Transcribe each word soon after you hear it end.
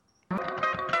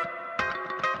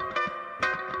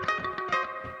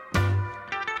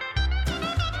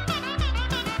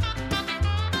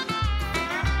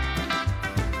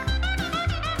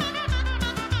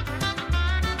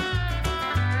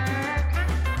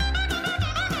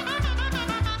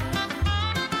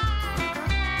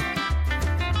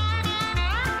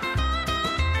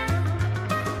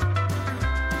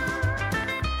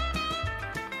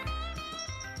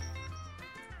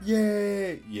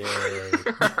Yay! Yay!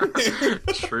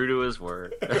 True to his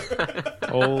word.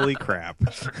 Holy crap.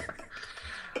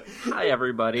 Hi,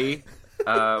 everybody.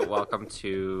 Welcome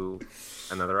to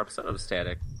another episode of the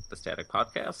Static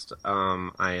Podcast.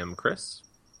 I am Chris.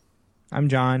 I'm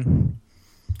John.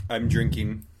 I'm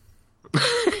drinking.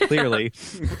 Clearly.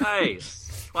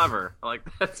 Nice. Clever. I like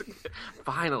that.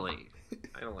 Finally.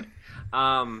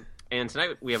 And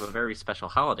tonight we have a very special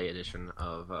holiday edition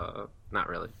of, not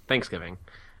really, Thanksgiving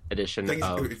edition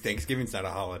of... Thanksgiving's not a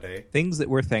holiday. Things that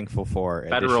we're thankful for.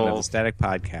 Edition of the Static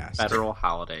Podcast. Federal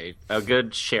holiday. A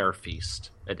good share feast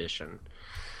edition.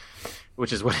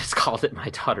 Which is what it's called at my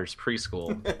daughter's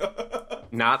preschool.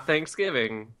 Not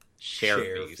Thanksgiving.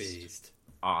 Share feast.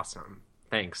 Awesome.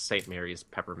 Thanks, St. Mary's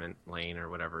Peppermint Lane or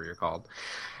whatever you're called.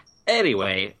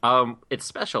 Anyway, it's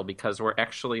special because we're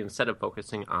actually, instead of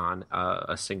focusing on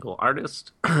a single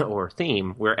artist or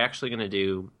theme, we're actually going to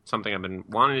do something I've been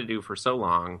wanting to do for so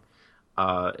long.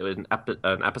 It was an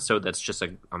episode that's just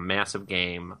a massive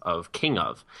game of King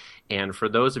of. And for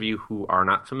those of you who are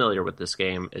not familiar with this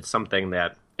game, it's something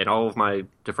that in all of my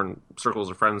different circles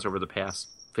of friends over the past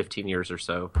 15 years or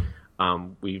so,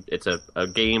 it's a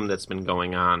game that's been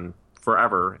going on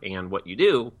forever. And what you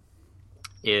do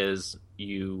is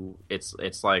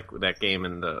it's like that game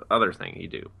and the other thing you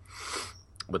do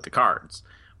with the cards.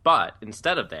 But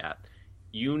instead of that,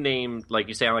 you name, like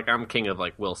you say, like, I'm king of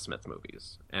like Will Smith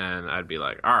movies. And I'd be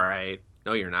like, all right,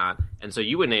 no, you're not. And so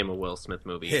you would name a Will Smith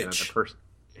movie. Hitch. And the person...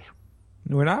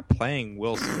 We're not playing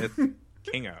Will Smith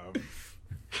King of.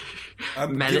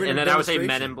 And then I would say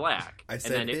Men in Black. I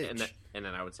said and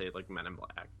then I would say like Men in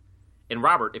Black. And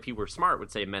Robert, if he were smart,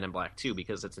 would say Men in Black too,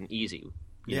 because it's an easy,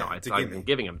 it's like I'm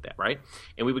giving him that, right?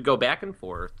 And we would go back and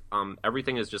forth.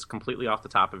 Everything is just completely off the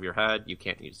top of your head. You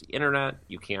can't use the internet.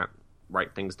 You can't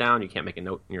write things down. You can't make a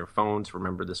note in your phone to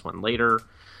remember this one later.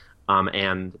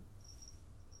 And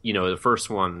the first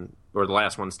one or the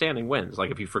last one standing wins.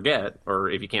 Like if you forget or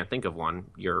if you can't think of one,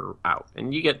 you're out.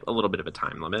 And you get a little bit of a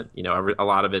time limit. A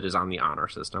lot of it is on the honor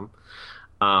system.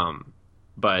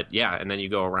 But yeah, and then you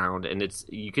go around and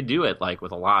you could do it like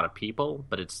with a lot of people,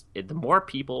 but the more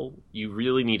people, you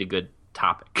really need a good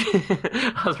topic.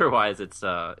 Otherwise it's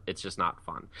just not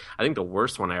fun. I think the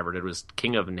worst one I ever did was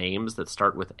King of Names that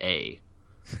start with A.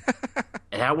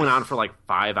 And that went on for like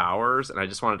 5 hours and I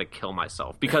just wanted to kill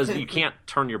myself because you can't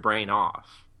turn your brain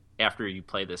off after you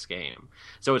play this game.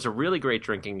 So it's a really great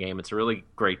drinking game. It's a really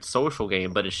great social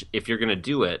game, but if you're going to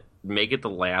do it, make it the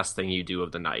last thing you do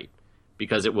of the night.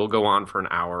 Because it will go on for an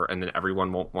hour, and then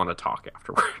everyone won't want to talk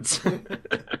afterwards.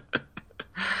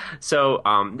 So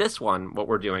this one, what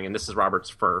we're doing, and this is Robert's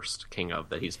first King of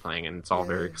that he's playing, and it's all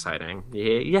very exciting.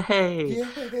 Yay!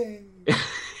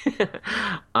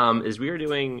 Is we are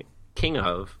doing King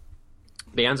of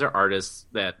bands or artists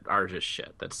that are just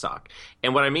shit, that suck.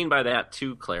 And what I mean by that,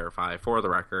 to clarify, for the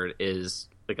record, is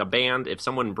like a band, if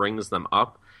someone brings them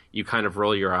up, you kind of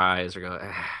roll your eyes or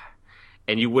go,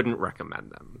 and you wouldn't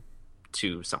recommend them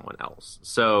to someone else.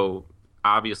 So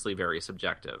obviously very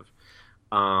subjective.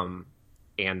 And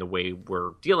the way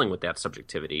we're dealing with that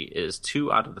subjectivity is 2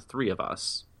 out of the 3 of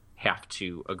us have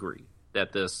to agree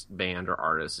that this band or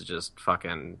artist is just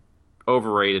fucking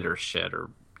overrated or shit or,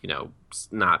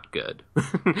 not good.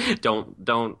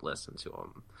 Don't listen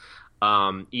to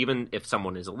them. Even if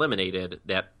someone is eliminated,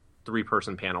 that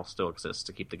 3-person panel still exists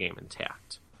to keep the game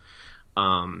intact.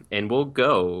 And we'll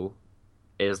go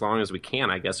as long as we can,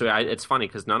 I guess. So it's funny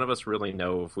because none of us really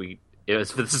know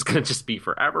if this is going to just be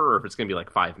forever or if it's going to be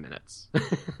like 5 minutes.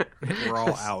 We're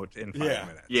all out in 5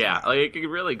 minutes. Yeah, like it could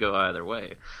really go either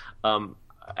way.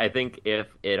 I think if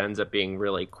it ends up being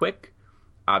really quick,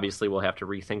 obviously we'll have to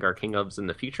rethink our King ofs in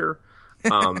the future.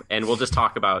 And we'll just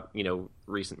talk about,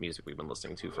 recent music we've been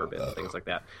listening to for a bit and things like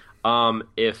that.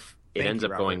 If it ends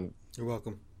up going... You're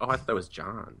welcome. Oh, I thought that was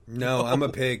John. No, I'm a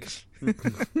pig.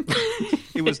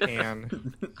 It was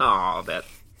Anne. Oh, that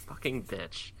fucking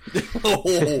bitch.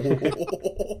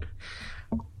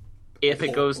 If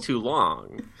it goes too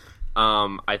long,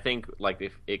 I think like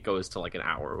if it goes to like an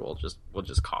hour, we'll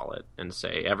just call it and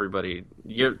say everybody,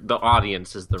 the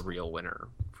audience is the real winner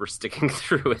for sticking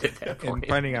through it at that point. And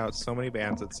finding out so many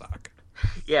bands that suck.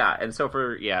 Yeah, and so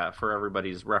for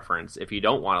everybody's reference, if you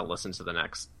don't want to listen to the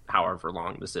next however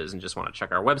long this is and just want to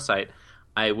check our website,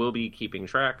 I will be keeping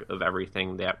track of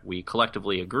everything that we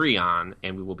collectively agree on,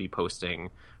 and we will be posting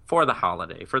for the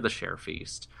holiday, for the share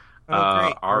feast. Oh,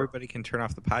 great. Everybody can turn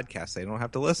off the podcast. They don't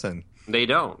have to listen. They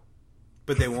don't.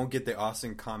 But they won't get the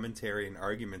awesome commentary and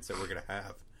arguments that we're going to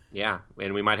have. Yeah,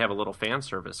 and we might have a little fan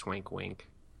service, wink, wink,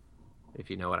 if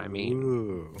you know what I mean.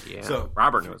 Ooh. Yeah, so,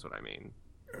 Robert knows what I mean.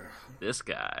 This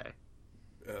guy.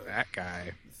 That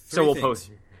guy. So we'll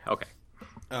post. Okay.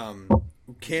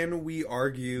 Can we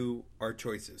argue our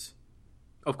choices?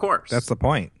 Of course. That's the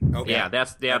point. Okay. Yeah,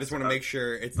 that's I just want to make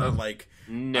sure it's not like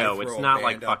no, it's not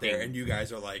like fucking. There and you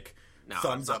guys are like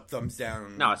thumbs up, thumbs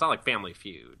down. No, it's not like Family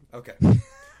Feud. Okay.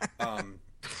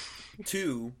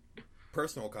 2,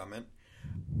 personal comment.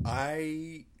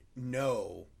 I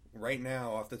know right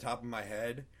now off the top of my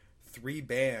head 3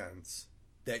 bands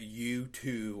that you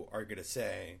two are gonna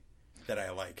say that I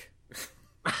like.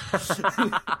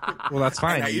 Well, that's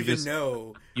fine. And I even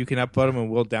know you can upvote them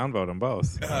and we'll downvote them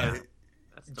both.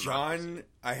 John,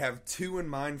 I have 2 in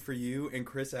mind for you, and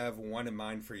Chris, I have 1 in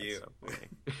mind for you.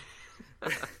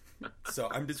 So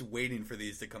I'm just waiting for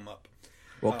these to come up.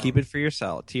 Well, keep it to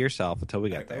yourself until we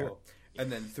get there. Cool. And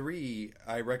then 3,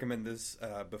 I recommend this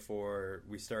before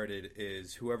we started,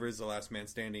 is whoever is the last man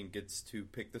standing gets to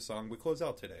pick the song we close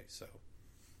out today. So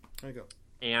there you go.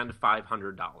 And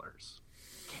 $500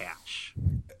 cash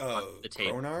on the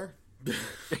table. Kronar?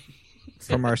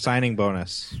 From our signing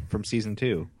bonus from season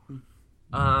 2.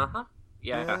 Uh-huh.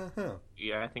 Yeah. Uh-huh.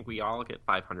 Yeah, I think we all get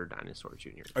 500 Dinosaur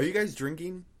Juniors. Are you guys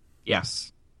drinking?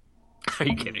 Yes. Are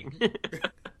you kidding?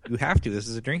 You have to. This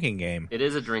is a drinking game. It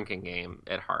is a drinking game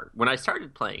at heart. When I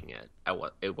started playing it,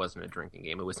 it wasn't a drinking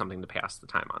game. It was something to pass the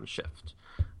time on shift.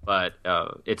 But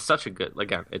it's such a good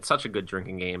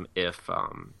drinking game if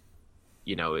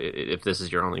if this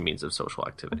is your only means of social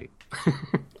activity.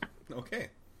 Okay.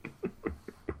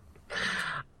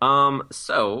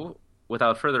 So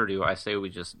without further ado, I say we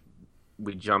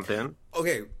jump in.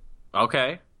 Okay.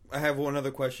 Okay. I have one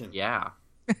other question. Yeah.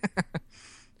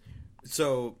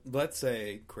 So let's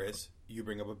say, Chris, you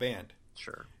bring up a band.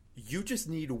 Sure. You just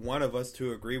need one of us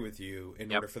to agree with you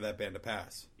in order for that band to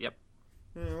pass. Yep.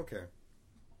 Okay.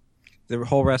 The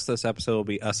whole rest of this episode will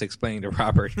be us explaining to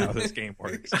Robert how this game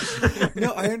works.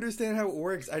 No, I understand how it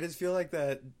works. I just feel like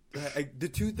that the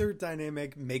 2/3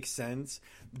 dynamic makes sense,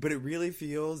 but it really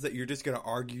feels that you're just going to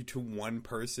argue to one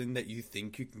person that you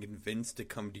think you can convince to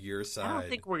come to your side. I don't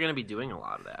think we're going to be doing a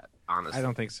lot of that, honestly. I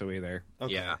don't think so either.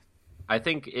 Okay. Yeah. I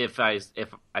think if I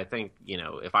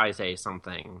say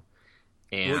something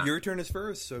and... Well, your turn is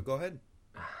first, so go ahead.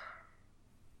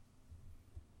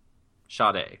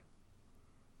 Sade.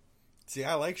 See,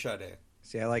 I like Sade.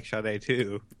 See, I like Sade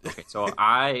too. Okay, so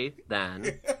I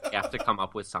then have to come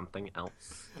up with something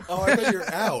else. Oh, I thought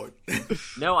you're out.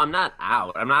 No, I'm not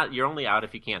out. You're only out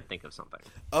if you can't think of something.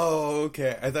 Oh,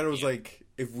 okay. I thought it was like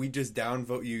if we just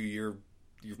downvote you, you're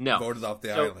voted off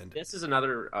the island. This is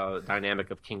another dynamic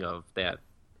of King of that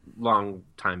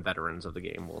long-time veterans of the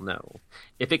game will know.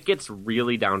 If it gets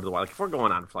really down to the wire, like if we're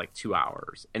going on for like 2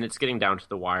 hours and it's getting down to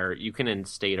the wire, you can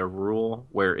instate a rule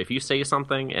where if you say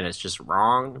something and it's just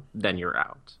wrong, then you're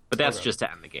out. But that's just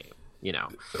to end the game,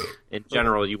 In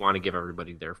general, you want to give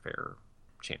everybody their fair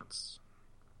chance.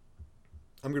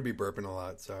 I'm going to be burping a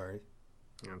lot, sorry.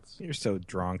 You're so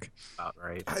drunk. About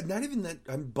right. Not even that.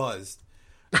 I'm buzzed.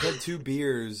 I've had 2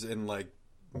 beers and like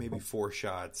maybe 4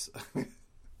 shots.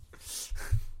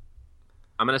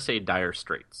 I'm going to say Dire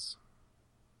Straits.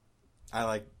 I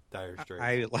like Dire Straits.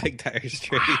 I like Dire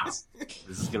Straits. Wow.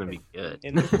 This is going to be good.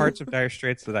 In the parts of Dire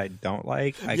Straits that I don't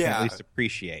like, I can at least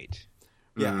appreciate.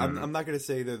 Yeah, I'm not going to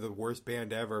say they're the worst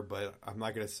band ever, but I'm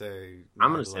not going to say...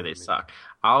 I'm going to say they suck.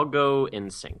 I'll go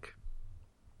NSYNC.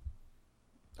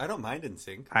 I don't mind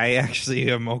NSYNC. I actually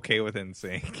am okay with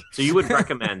NSYNC. So you would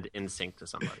recommend NSYNC to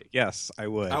somebody? Yes, I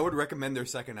would. I would recommend their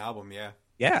second album, yeah.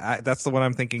 Yeah, that's the one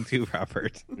I'm thinking too,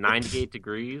 Robert. 98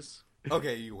 Degrees?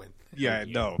 Okay, you win. Yeah,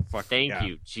 no. Fuck Thank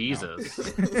you, Jesus.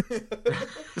 No.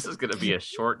 This is going to be a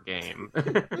short game.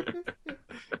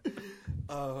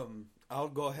 I'll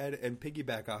go ahead and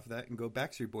piggyback off that and go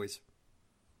Backstreet Boys.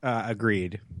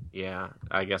 Agreed. Yeah,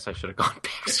 I guess I should have gone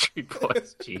Backstreet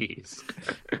Boys. Jeez.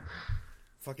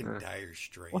 Fucking Dire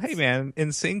Straits. Well, hey, man,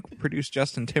 NSYNC produced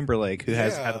Justin Timberlake, who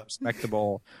has had a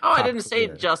respectable... Oh, I didn't say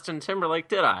Justin Timberlake,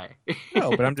 did I?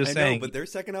 No, but I'm just saying... but their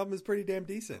second album is pretty damn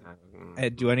decent.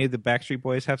 Do any of the Backstreet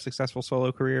Boys have successful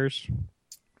solo careers?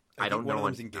 I don't know. One of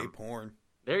them's in gay porn.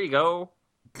 There you go.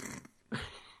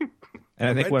 And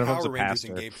I think one of them's a Power Rangers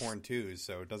pastor. in gay porn, too,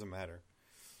 so it doesn't matter.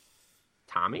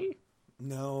 Tommy?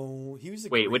 No, he was the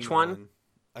Wait, which one?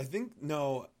 I think,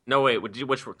 no. No, wait,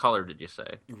 which color did you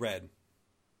say? Red.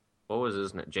 What was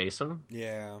his name? Jason?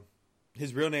 Yeah.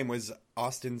 His real name was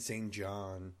Austin St.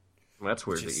 John. Well, that's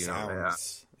weird that you know that.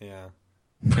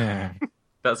 Yeah.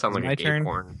 That sounds like a gay turn?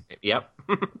 porn. Yep.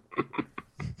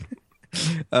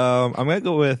 I'm going to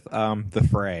go with The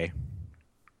Fray.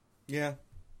 Yeah.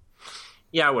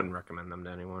 Yeah, I wouldn't recommend them to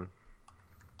anyone.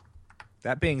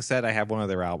 That being said, I have one of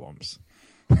their albums.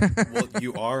 Well,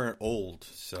 you are old,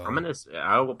 so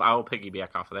I will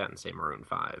piggyback off of that and say Maroon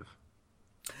 5.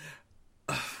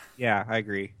 Yeah, I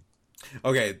agree.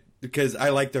 Okay, because I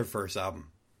like their first album.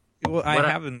 Well, I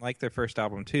haven't liked their first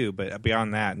album too, but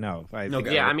beyond that, no.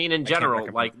 Yeah, I mean, in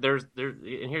general, like and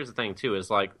here's the thing too, is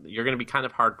like you're going to be kind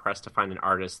of hard pressed to find an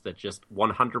artist that just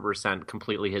 100%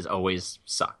 completely has always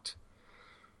sucked.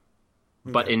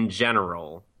 But in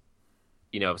general,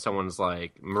 you know, if someone's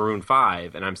like Maroon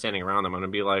 5 and I'm standing around them, I'm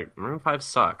going to be like, Maroon 5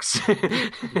 sucks.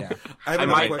 Yeah. I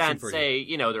might then say,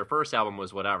 you know, their first album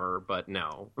was whatever, but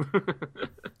no.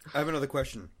 I have another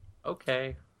question.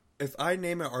 Okay. If I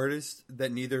name an artist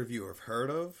that neither of you have heard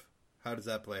of, how does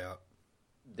that play out?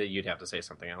 You'd have to say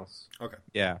something else. Okay.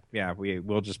 Yeah,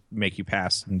 we'll just make you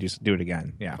pass and just do it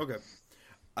again. Yeah. Okay.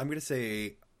 I'm going to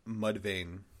say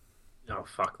Mudvayne. Oh,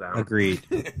 fuck that. Agreed.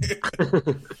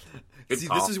 See,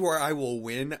 this is where I will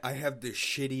win. I have the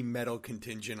shitty metal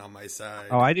contingent on my side.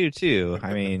 Oh, I do too.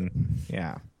 I mean,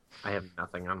 yeah. I have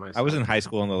nothing on my side. I was in high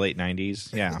school in the late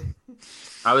 90s. Yeah.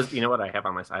 You know what I have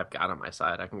on my side? I've got on my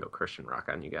side. I can go Christian rock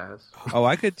on you guys. Oh,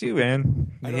 I could too,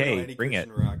 man. I don't know any bring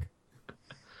Christian it. rock.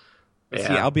 Yeah.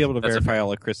 See, I'll be able to verify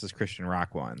all of Chris's Christian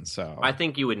rock ones. So I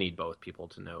think you would need both people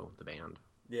to know the band.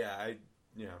 Yeah,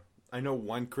 I know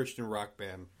one Christian rock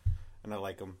band, and I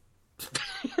like them.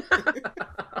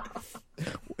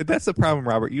 That's the problem,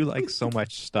 Robert. You like so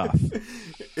much stuff.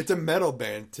 It's a metal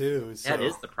band too. So. That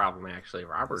is the problem, actually.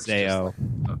 Robert's Zayo.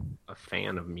 just like a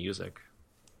fan of music.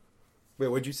 Wait,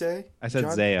 what'd you say? I said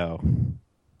John? Zayo.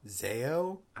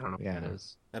 Zayo? I don't know what that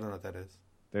is. I don't know what that is.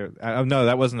 No,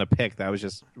 that wasn't a pick. That was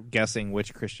just guessing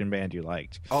which Christian band you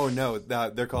liked. Oh no,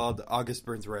 they're called August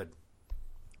Burns Red.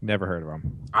 Never heard of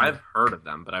them. I've heard of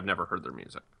them, but I've never heard their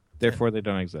music. Therefore, they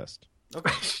don't exist.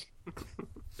 Okay.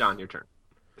 John, your turn.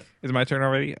 Is it my turn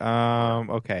already?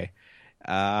 Okay.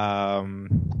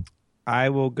 I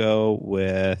will go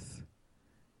with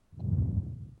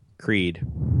Creed.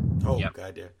 Oh, yep.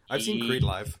 God, yeah. I've seen Creed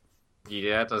live.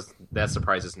 Yeah, that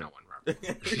surprises no one,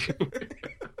 Robert.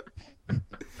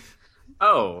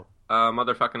 Oh,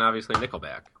 motherfucking obviously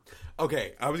Nickelback.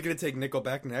 Okay, I was going to take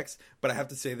Nickelback next, but I have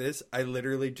to say this. I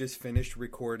literally just finished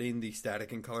recording the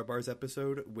Static and Color Bars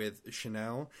episode with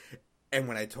Chanel, and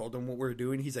when I told him what we were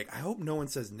doing, he's like, I hope no one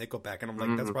says Nickelback, and I'm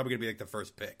like, that's probably going to be like the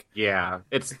first pick. Yeah,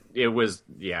 it was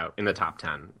in the top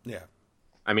 10. Yeah.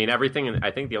 I mean, everything, I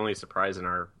think the only surprise in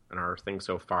our thing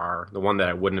so far, the one that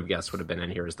I wouldn't have guessed would have been in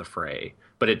here is the Fray.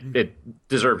 But it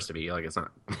deserves to be. Like, it's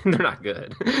not, they're not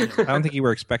good. I don't think you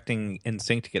were expecting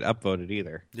NSYNC to get upvoted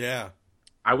either. Yeah.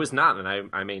 I was not, and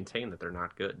I maintain that they're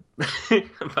not good.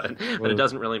 but it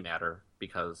doesn't really matter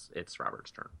because it's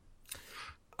Robert's turn.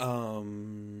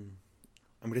 I'm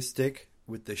going to stick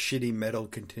with the shitty metal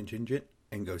contingent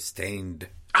and go Stained.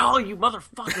 Oh, you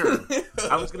motherfucker!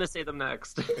 I was going to say them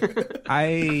next.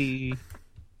 I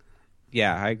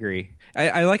agree.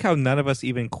 I like how none of us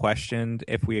even questioned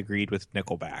if we agreed with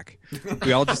Nickelback.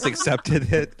 We all just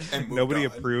accepted it. Nobody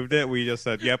approved it. We just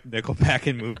said, yep, Nickelback,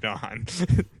 and moved on.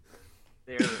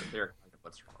 They're kind of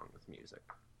what's wrong with music.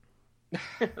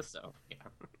 So, yeah.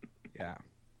 Yeah.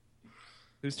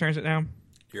 Whose turn is it now?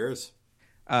 Yours.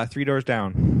 3 Doors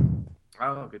Down.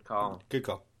 Oh, good call. Good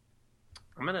call.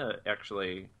 I'm going to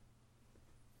actually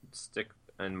stick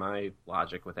in my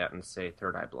logic with that and say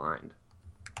Third Eye Blind.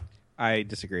 I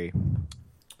disagree.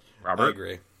 Robert? I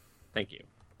agree. Thank you.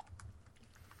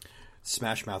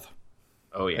 Smash Mouth.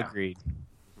 Oh, yeah. Agreed.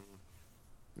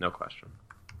 No question.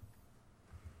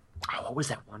 Oh, what was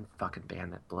that one fucking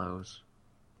band that blows?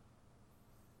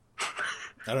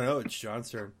 I don't know. It's John's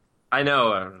turn. I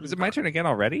know. Is it my turn again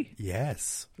already?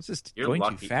 Yes. This is You're going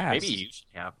lucky. too fast. Maybe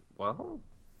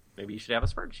you should have a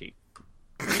spreadsheet.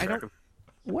 I don't.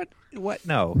 What?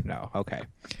 No. Okay.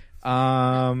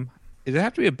 Does it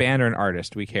have to be a band or an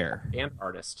artist? Do we care? Band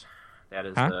artist. That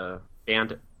is the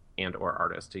band and or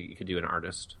artist. You could do an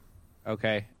artist.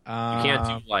 Okay. You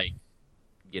can't do like,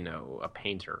 a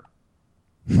painter.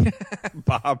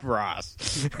 Bob Ross.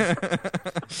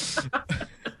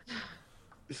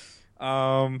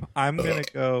 I'm gonna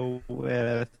go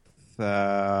with.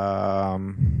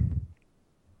 I'm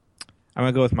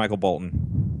gonna go with Michael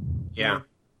Bolton. Yeah.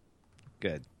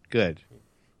 Good.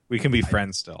 We can be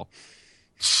friends still.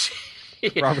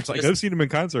 Robert's like, I've seen him in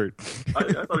concert. I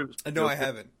thought he was. No, I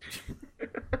haven't.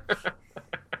 For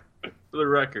the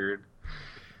record.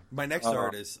 My next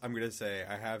artist, I'm going to say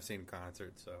I have seen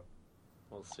concerts, so.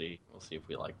 We'll see. We'll see if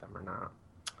we like them or not.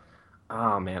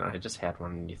 Oh, man, I just had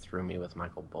one and you threw me with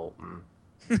Michael Bolton.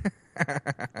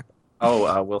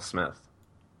 Will Smith.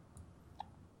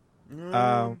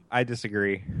 I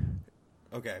disagree.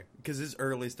 Okay, because his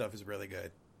early stuff is really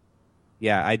good.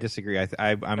 Yeah, I disagree.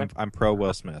 I'm pro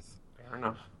Will Smith. Fair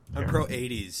enough. I'm pro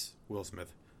 80s Will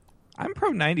Smith. I'm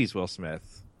pro 90s Will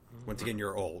Smith. Once again,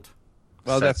 you're old.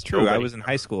 Well, that's true. I was in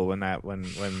high school when that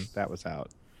was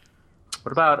out.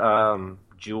 What about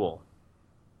Jewel?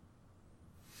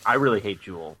 I really hate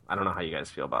Jewel. I don't know how you guys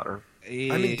feel about her.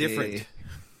 I'm indifferent.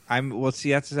 I'm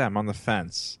on the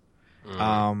fence.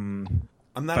 I'm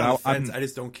not on the fence. I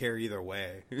just don't care either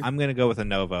way. I'm gonna go with a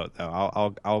no vote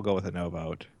though. I'll go with a no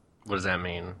vote. What does that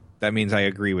mean? That means I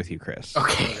agree with you, Chris.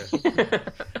 Okay.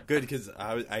 Good, because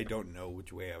I don't know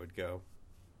which way I would go.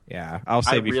 Yeah, I'll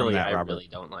save you from that, Robert. I really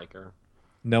don't like her.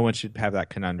 No one should have that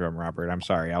conundrum, Robert. I'm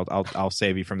sorry. I'll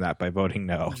save you from that by voting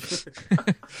no.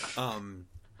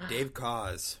 Dave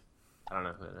Koz. I don't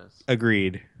know who it is.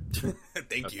 Agreed.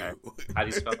 Thank you. How do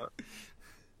you spell it?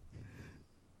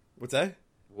 What's that?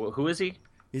 Who is he?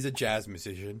 He's a jazz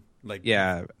musician.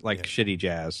 Shitty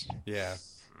jazz. Yeah.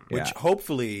 Which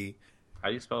hopefully... How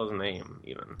do you spell his name,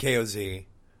 even? Koz.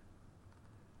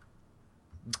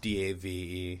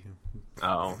 Dave.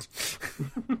 Oh.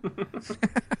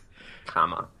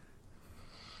 Comma.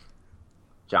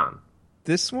 John.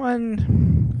 This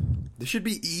one... This should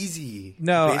be easy.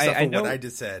 No, based off I know what I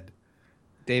just said.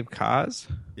 Dave Koz?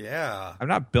 Yeah. I'm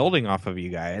not building off of you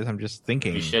guys. I'm just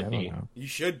thinking. You should be. You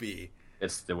should be.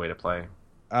 It's the way to play.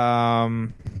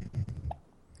 I'm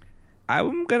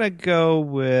gonna go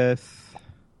with...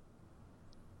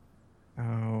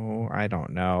 Oh, I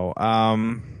don't know.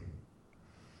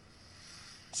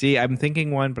 See, I'm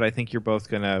thinking one, but I think you're both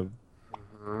gonna...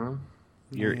 I'm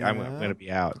gonna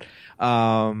be out.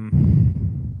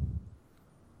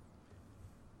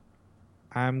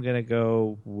 I'm gonna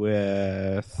go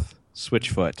with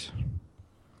Switchfoot.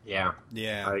 Yeah.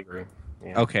 Yeah. I agree.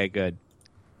 Yeah. Okay, good.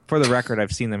 For the record,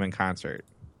 I've seen them in concert.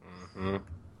 Mm-hmm.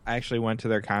 I actually went to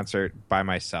their concert by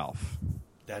myself.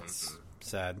 That's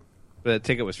sad. But the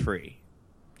ticket was free.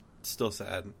 Still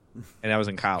sad. And I was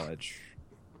in college.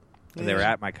 And they were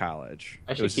at my college.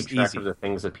 I should keep track of the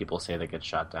things that people say that get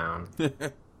shot down.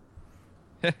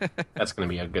 That's going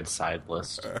to be a good side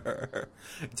list.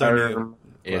 It's on you.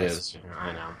 It is.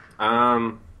 I know.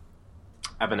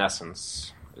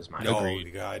 Evanescence is my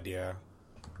agreed. God, yeah.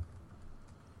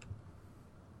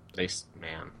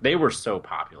 They were so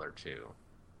popular too.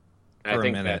 And I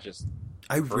think that just.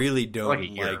 I really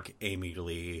don't like Amy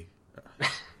Lee.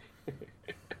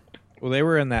 Well, they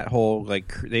were in that whole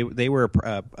they were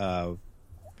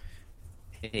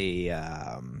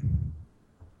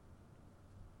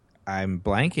I'm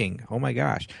blanking. Oh my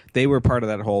gosh, they were part of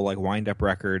that whole Wind Up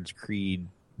Records Creed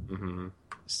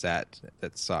set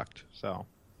that sucked. So,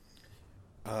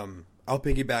 I'll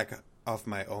piggyback off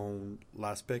my own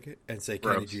last pick and say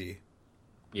Kenny G.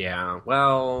 Yeah.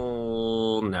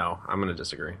 Well, no, I'm going to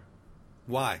disagree.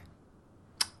 Why?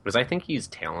 Because I think he's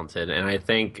talented, and I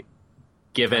think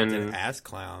given an ass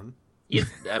clown, he's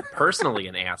personally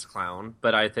an ass clown,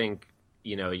 but I think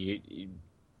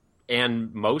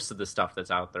and most of the stuff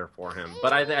that's out there for him.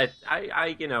 But I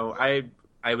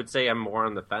would say I'm more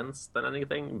on the fence than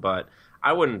anything, but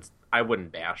I wouldn't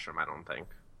bash him. I don't think.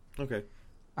 Okay,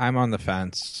 I'm on the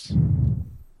fence.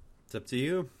 It's up to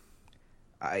you.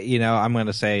 I'm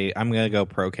gonna go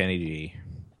pro Kenny G.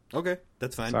 Okay,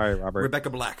 that's fine. Sorry, Robert. Rebecca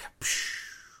Black.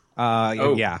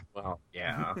 Yeah. Well,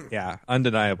 yeah. Yeah,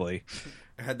 undeniably.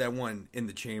 I had that one in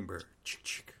the chamber.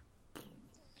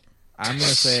 I'm gonna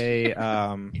say, yeah,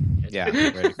 I'm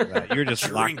ready for that. You're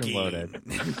just locked and loaded.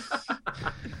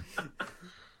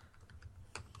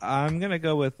 I'm gonna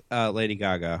go with Lady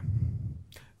Gaga.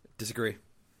 Disagree.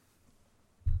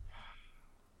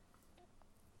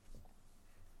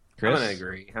 Chris? I'm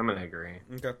gonna agree.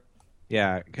 Okay.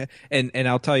 Yeah, and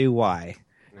I'll tell you why.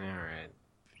 All right.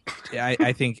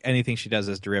 I think anything she does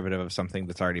is derivative of something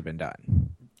that's already been done.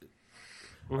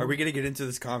 Are we going to get into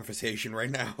this conversation right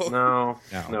now? No,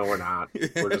 we're not.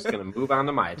 We're just going to move on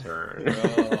to my turn.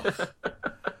 Oh.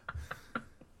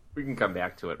 We can come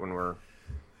back to it when we're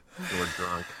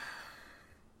drunk.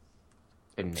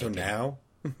 So now?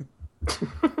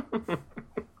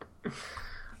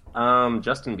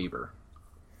 Justin Bieber.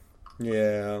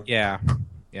 Yeah.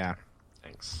 Yeah.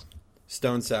 Thanks.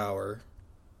 Stone Sour.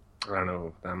 I don't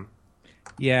know them.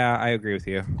 Yeah, I agree with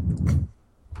you.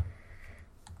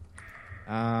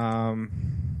 I'm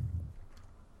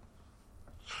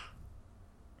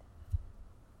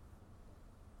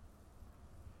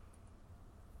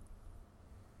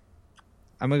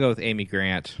gonna go with Amy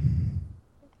Grant.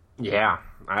 Yeah,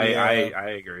 I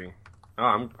agree.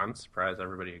 Oh, I'm surprised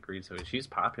everybody agreed. So she's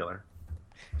popular.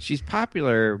 She's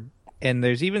popular, and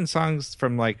there's even songs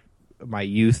from my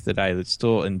youth that I would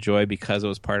still enjoy because it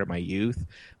was part of my youth.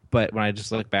 But when I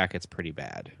just look back, it's pretty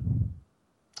bad.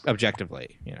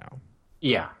 Objectively,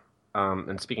 Yeah.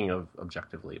 And speaking of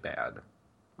objectively bad,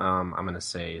 I'm going to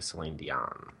say Celine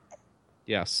Dion.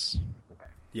 Yes. Okay.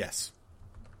 Yes.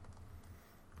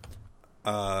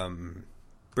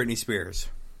 Britney Spears.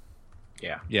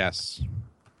 Yeah. Yes.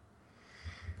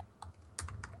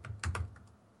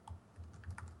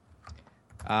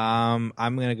 I'm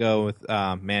gonna go with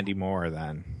Mandy Moore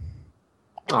then.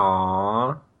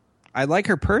 Aww. I like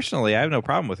her personally. I have no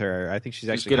problem with her. I think she's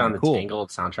actually good on the cool. Tangled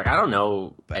soundtrack. I don't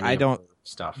know any of her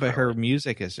stuff. But her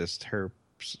music is just her.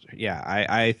 Yeah,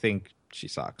 I think she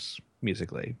sucks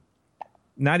musically.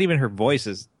 Not even her voice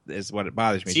is what it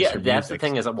bothers me. Yeah, that's the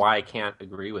thing is why I can't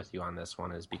agree with you on this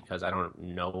one is because I don't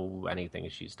know anything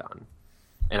she's done,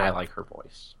 and I like her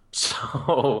voice.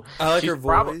 So I like her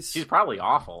voice. She's probably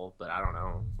awful, but I don't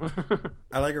know.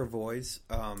 I like her voice,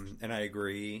 and I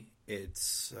agree.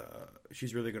 It's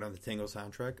she's really good on the Tangled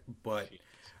soundtrack, but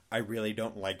I really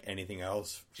don't like anything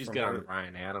else. She's good on the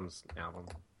Bryan Adams album.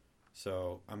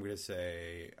 So I'm gonna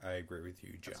say I agree with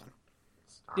you, John.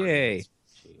 Yay!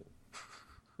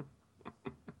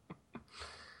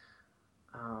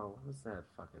 Oh, what was that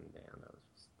fucking band I was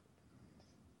just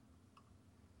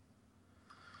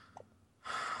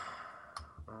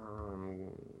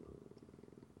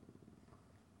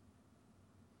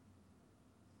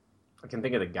I can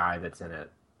think of the guy that's in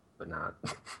it, but not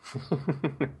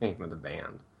the name of the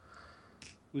band.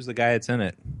 Who's the guy that's in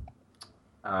it?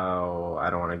 Oh, I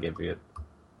don't want to give it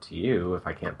to you if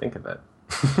I can't think of it.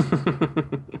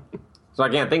 So I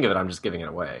can't think of it, I'm just giving it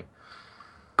away.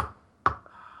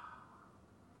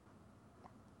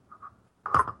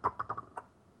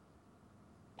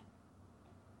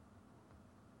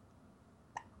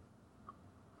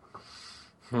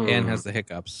 Anne has the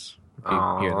hiccups. If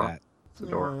you hear that. The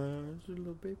door. It's a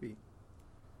little baby.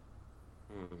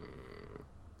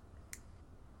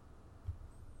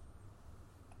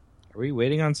 Are we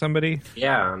waiting on somebody?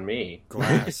 Yeah, on me.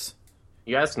 Glass.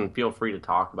 You guys can feel free to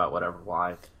talk about whatever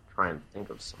while I try and think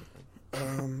of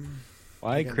something.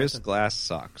 Why Chris Glass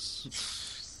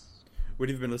sucks. What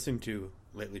have you been listening to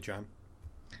lately, John?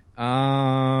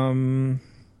 I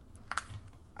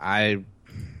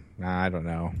don't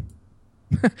know.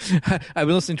 I've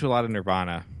been listening to a lot of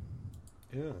Nirvana.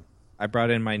 Yeah. I brought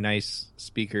in my nice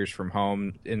speakers from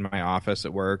home in my office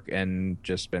at work and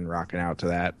just been rocking out to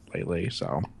that lately.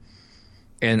 So,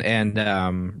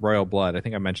 and Royal Blood. I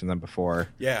think I mentioned them before.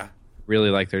 Yeah.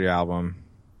 Really like their album.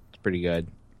 It's pretty good.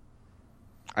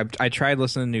 I tried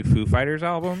listening to the new Foo Fighters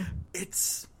album.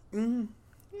 It's. I'm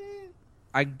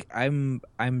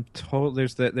told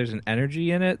there's an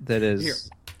energy in it that is. Here,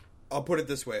 I'll put it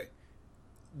this way.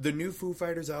 The new Foo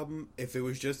Fighters album, if it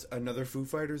was just another Foo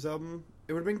Fighters album,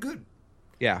 it would have been good.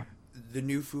 Yeah. The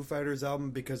new Foo Fighters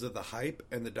album, because of the hype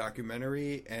and the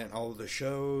documentary and all of the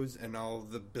shows and all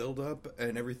the build-up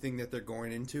and everything that they're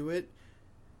going into it,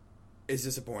 is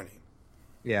disappointing.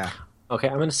 Yeah. Okay,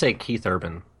 I'm going to say Keith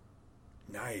Urban.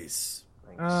 Nice.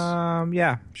 Thanks.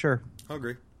 Yeah, sure. I'll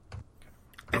agree.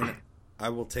 And I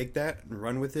will take that and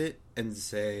run with it and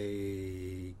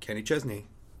say Kenny Chesney.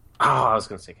 Oh, I was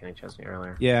going to say Kenny Chesney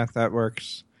earlier. Yeah, that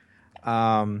works.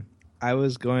 I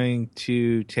was going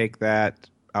to take that.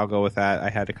 I'll go with that.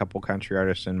 I had a couple country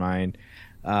artists in mind.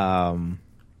 And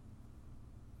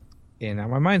now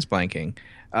my mind's blanking.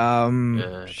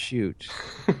 Shoot.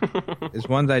 There's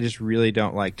one that I just really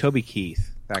don't like. Toby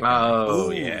Keith. That guy.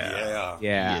 Oh, yeah.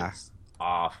 Yeah. It's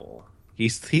awful.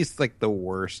 He's like the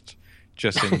worst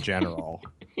just in general.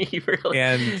 He really...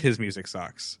 And his music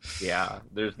sucks. Yeah,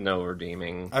 there's no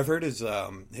redeeming. I've heard his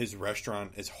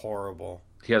restaurant is horrible.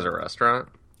 He has a restaurant?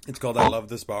 It's called I Love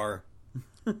This Bar.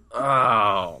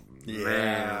 Oh, yeah.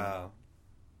 man.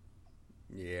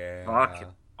 Yeah.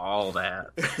 Fuck all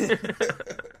that.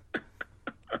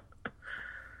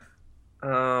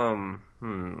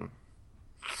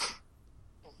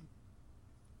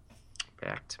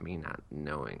 Back to me not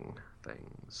knowing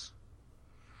things.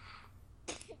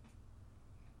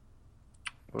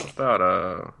 What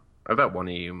about I bet one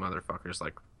of you motherfuckers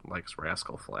likes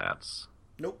Rascal Flatts.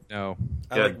 Nope. No.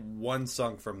 I like one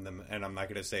song from them, and I'm not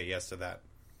going to say yes to that.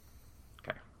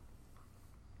 Okay.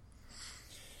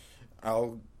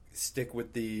 I'll stick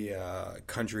with the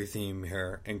country theme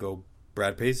here and go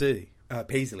Brad Paisley.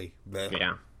 Bleh.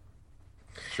 Yeah.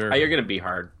 Sure. You're going to be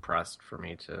hard pressed for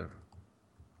me to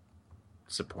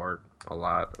support a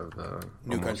lot of the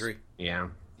new country. Yeah.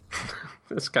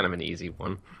 It's kind of an easy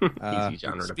one. Easy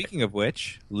genre. Speaking of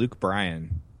which, Luke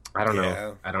Bryan. I don't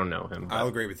know. I don't know him. But... I'll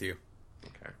agree with you.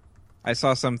 Okay. I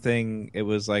saw something. It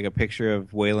was like a picture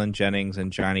of Waylon Jennings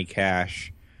and Johnny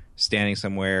Cash standing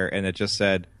somewhere, and it just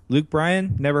said, Luke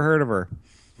Bryan? Never heard of her.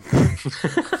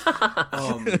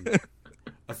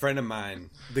 A friend of mine,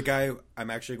 the guy I'm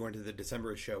actually going to the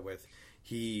December show with,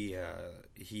 he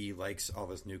likes all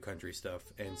this new country stuff,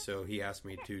 and so he asked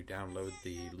me to download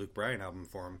the Luke Bryan album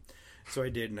for him. So I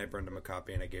did, and I burned him a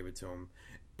copy, and I gave it to him.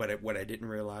 But what I didn't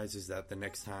realize is that the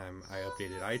next time I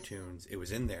updated iTunes, it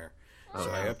was in there. So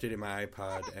I updated my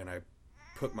iPod, and I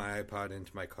put my iPod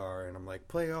into my car, and I'm like,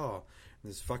 play all.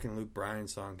 And this fucking Luke Bryan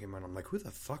song came on. I'm like, who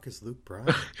the fuck is Luke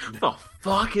Bryan? Who the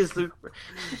fuck is Luke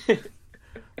Bryan?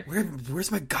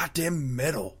 Where's my goddamn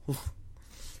medal?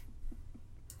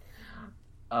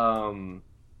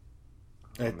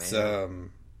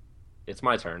 It's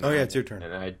my turn. Oh yeah, it's your turn.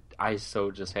 And I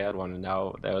so just had one, and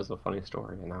now that was a funny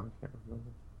story, and now I can't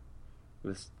remember.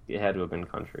 It had to have been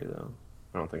country though.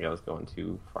 I don't think I was going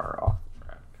too far off the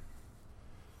track.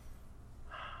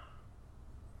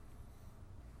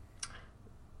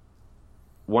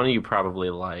 One of you probably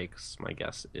likes, my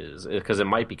guess is, because it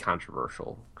might be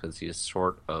controversial, because he's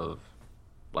sort of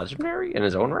legendary in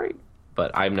his own right,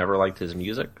 but I've never liked his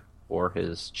music or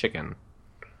his chicken.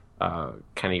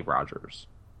 Kenny Rogers.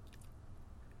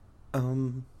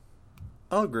 I'll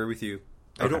agree with you.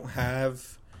 Okay. I don't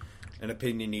have an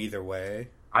opinion either way.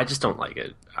 I just don't like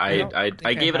it. I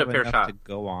gave it a fair shot. To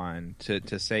go on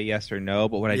to say yes or no,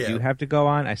 but when I do have to go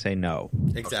on, I say no.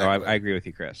 Exactly. So I agree with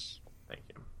you, Chris. Thank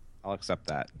you. I'll accept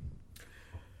that.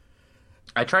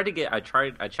 I checked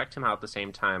him out at the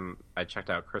same time I checked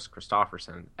out Chris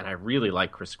Christopherson, and I really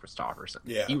like Chris Christopherson.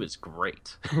 Yeah. He was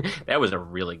great. That was a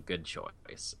really good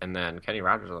choice. And then Kenny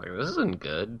Rogers was like, this isn't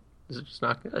good. This is just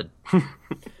not good.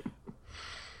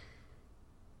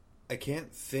 I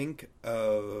can't think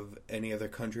of any other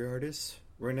country artists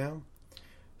right now.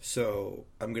 So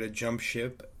I'm going to jump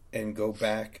ship and go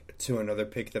back to another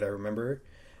pick that I remember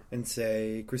and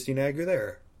say Christina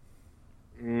Aguilera.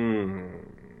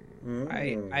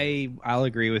 I'll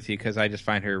agree with you because I just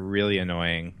find her really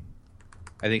annoying.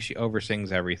 I think she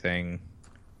oversins everything.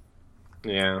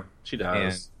 Yeah, she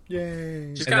does.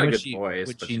 Yay! She's got a good voice.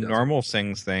 When she normal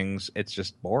sings things, it's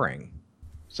just boring.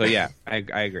 So yeah, I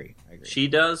agree. She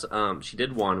does. She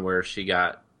did one where she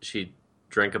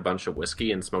drank a bunch of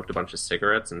whiskey and smoked a bunch of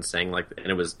cigarettes and sang and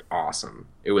it was awesome.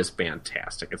 It was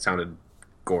fantastic. It sounded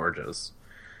gorgeous.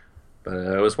 But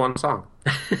it was one song.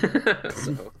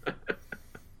 So.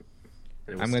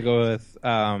 I'm going to go with,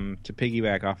 to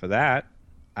piggyback off of that,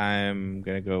 I'm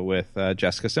going to go with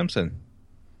Jessica Simpson.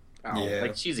 Oh,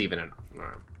 yeah. She's even enough.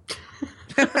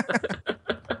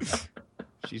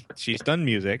 She's done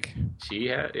music.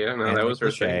 That was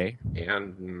her thing.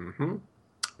 And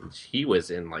he was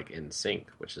in NSYNC,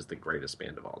 which is the greatest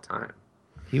band of all time.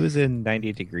 He was in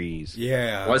 98 Degrees.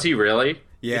 Yeah. Was he really?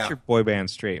 Yeah. Get your boy band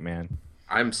straight, man.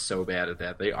 I'm so bad at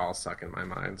that. They all suck in my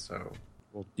mind, so...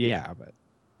 Well, yeah, but...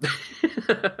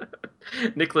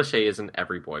 Nick Lachey is in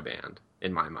every boy band,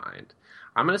 in my mind.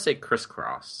 I'm going to say Criss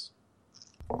Cross.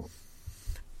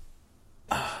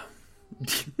 I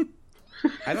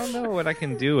don't know what I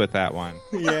can do with that one.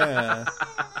 Yeah.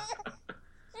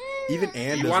 Even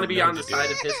Anne. You want to be on the side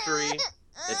of history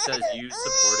that says you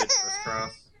supported Criss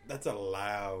Cross? That's a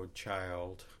loud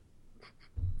child.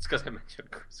 It's because I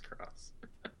mentioned Criss Cross.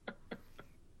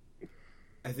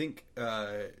 I think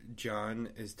John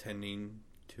is tending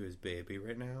to his baby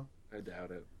right now. I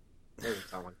doubt it. It doesn't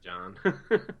sound like John.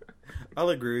 I'll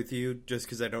agree with you, just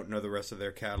because I don't know the rest of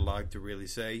their catalog to really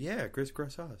say, yeah, Criss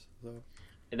Cross Sauce. So.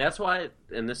 And that's why,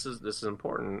 and this is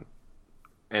important,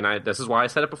 and this is why I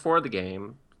said it before the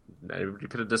game. You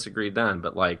could have disagreed then,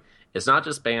 but it's not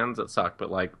just bands that suck,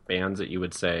 but bands that you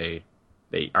would say,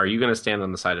 are you going to stand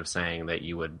on the side of saying that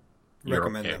you would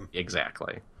recommend them?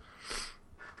 Exactly.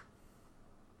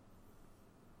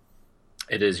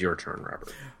 It is your turn,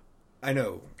 Robert. I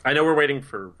know we're waiting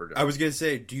for John. I was going to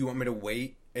say, do you want me to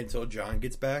wait until John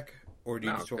gets back? Or do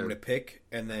you just want me to pick,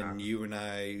 and then you and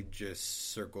I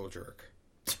just circle jerk?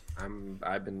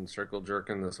 I've been circle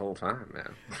jerking this whole time,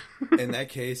 man. In that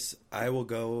case, I will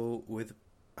go with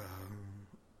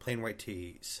Plain White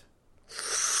T's.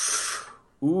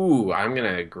 Ooh, I'm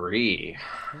going to agree.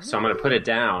 So I'm going to put it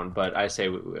down, but I say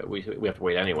we have to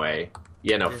wait anyway.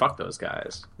 Yeah, no, fuck those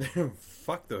guys.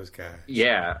 Fuck those guys.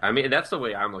 Yeah, I mean, that's the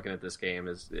way I'm looking at this game,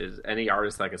 is any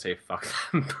artist that I can say fuck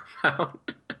them about.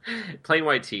 Plain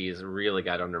White T's really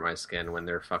got under my skin when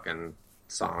their fucking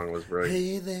song was really...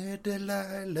 Hey there,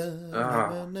 Delilah.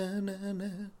 Na, na, na.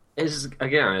 It's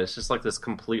just this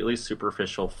completely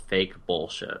superficial fake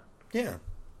bullshit. Yeah.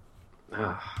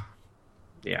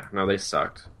 Yeah, no, they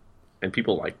sucked. And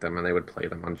people liked them, and they would play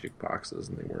them on jukeboxes,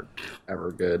 and they weren't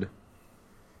ever good.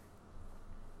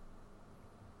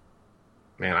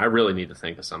 Man, I really need to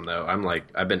think of some, though.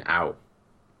 I've been out.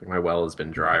 My well has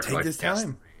been dry for take this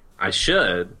time. I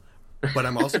should. But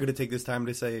I'm also going to take this time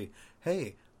to say,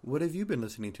 hey, what have you been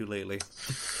listening to lately?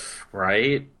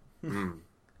 Right?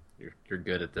 You're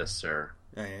good at this, sir.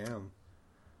 I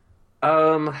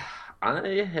am.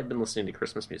 I have been listening to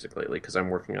Christmas music lately because I'm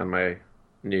working on my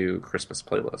new Christmas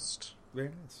playlist. Very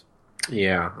nice.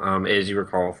 Yeah, as you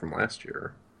recall from last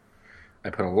year, I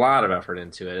put a lot of effort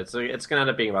into it. It's going to end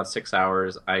up being about 6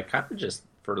 hours. I kind of just,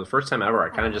 for the first time ever, I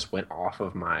kind of just went off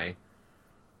of my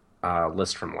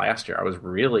list from last year.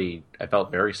 I felt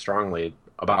very strongly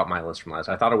about my list from last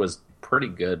year. I thought it was pretty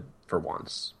good for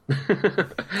once.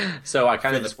 So I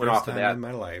kind of just went off of that. In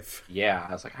my life. Yeah,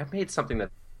 I was like, I made something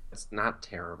that's not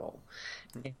terrible.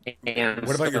 And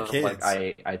what about your kids?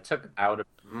 Like, I took out of...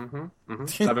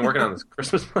 I've been working on this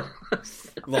Christmas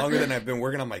playlist longer than I've been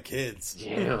working on my kids.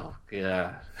 Yeah.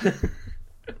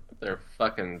 Their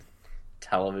fucking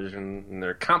television and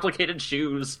their complicated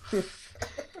shoes.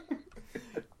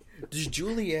 Does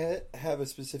Juliet have a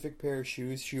specific pair of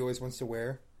shoes she always wants to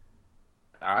wear?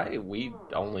 We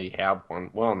only have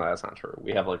one. Well, no, that's not true.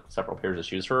 We have like several pairs of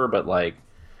shoes for her, but like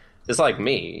it's like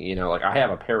me, you know. Like I have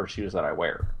a pair of shoes that I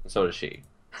wear. So does she.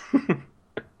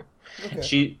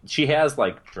 Okay. She has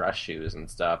like dress shoes and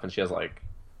stuff, and she has like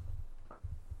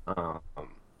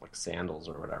sandals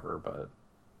or whatever. But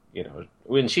you know,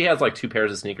 when she has like 2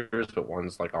 pairs of sneakers, but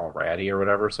one's like all ratty or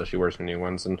whatever, so she wears her new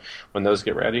ones. And when those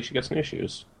get ratty, she gets new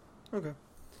shoes. Okay.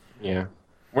 Yeah,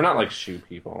 we're not like shoe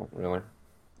people, really.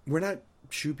 We're not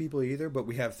shoe people either, but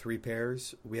we have 3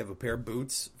 pairs. We have a pair of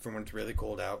boots for when it's really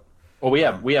cold out. Well, we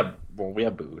have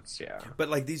boots, yeah. But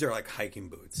like these are like hiking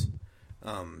boots.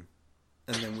 And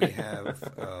then we have,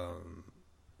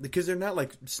 because they're not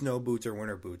like snow boots or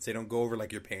winter boots. They don't go over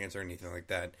like your pants or anything like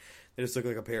that. They just look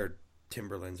like a pair of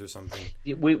Timberlands or something.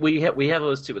 We have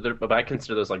those too, but I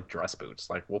consider those like dress boots.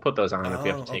 Like we'll put those on if we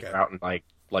have to take her out and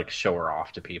like show her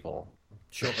off to people.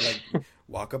 Show her, like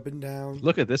walk up and down.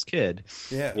 Look at this kid.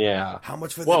 Yeah. How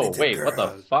much for Whoa, wait, what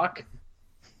the fuck?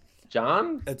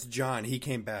 John? That's John. He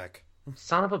came back.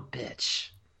 Son of a bitch.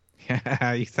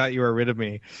 Yeah, you thought you were rid of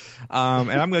me.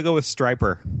 And I'm going to go with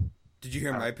Striper. Did you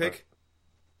hear my pick?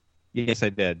 Yes, I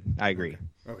did. I agree.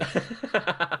 Okay.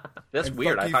 That's and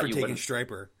weird. Fuck I you thought for you taking wouldn't.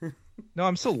 Striper. No,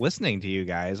 I'm still listening to you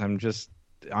guys. I'm just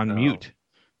on mute,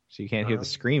 so you can't hear the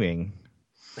screaming.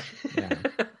 Yeah.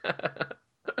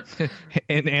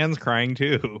 And Anne's crying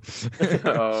too.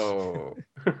 Oh.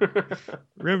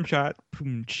 Rim shot.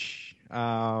 So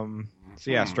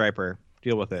yeah, Striper.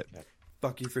 Deal with it.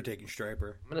 Fuck you for taking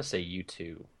Striper. I'm gonna say you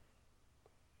too.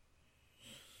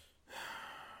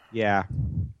 Yeah.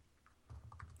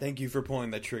 Thank you for pulling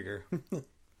that trigger.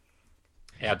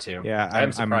 Had to. Yeah,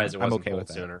 I'm surprised it wasn't okay pulled with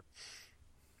that. sooner.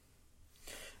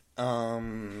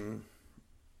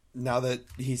 Now that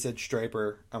he said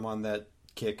Striper, I'm on that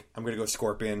kick. I'm gonna go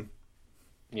Scorpion.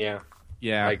 Yeah.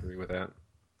 Yeah. I agree with that.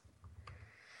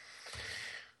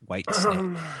 White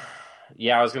Snake.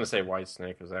 Yeah, I was gonna say White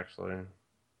Snake was actually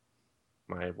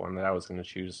my one that I was gonna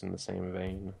choose in the same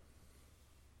vein.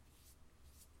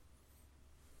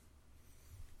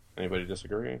 Anybody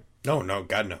disagree? No,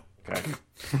 God, no. Okay.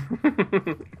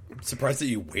 I'm surprised that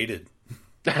you waited.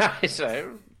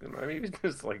 Maybe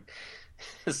there's like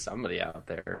somebody out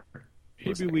there.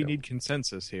 Maybe we need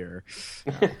consensus here.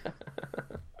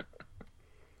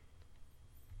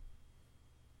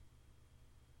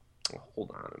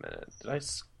 Hold on a minute.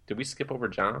 Did we skip over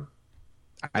John?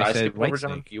 I said skip White over Snake.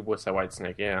 John? You said White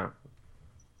Snake, yeah.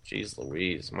 Jeez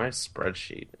Louise, my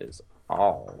spreadsheet is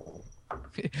all...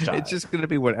 It's just going to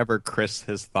be whatever Chris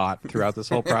has thought throughout this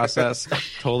whole process,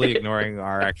 totally ignoring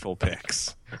our actual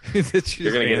picks.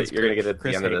 You're gonna get it at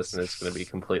the end of this, and it's gonna be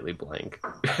completely blank.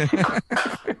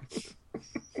 It's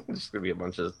just gonna be a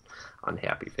bunch of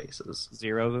unhappy faces.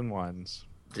 Zeros and ones.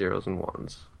 Zeros and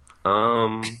ones.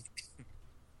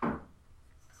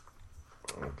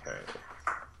 Okay.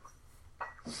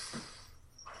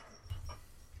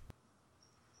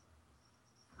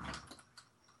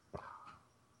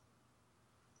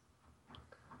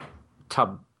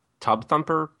 Tub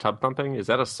thumping? Is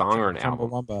that a song or an album?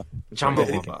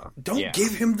 Chumbawamba. Don't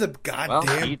give him the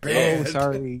goddamn band.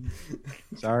 Oh,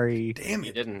 sorry. Damn it.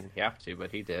 He didn't have to,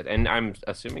 but he did. And I'm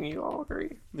assuming you all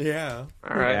agree? Yeah.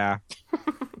 All right. Yeah.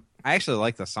 I actually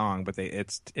like the song, but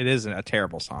it is a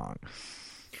terrible song.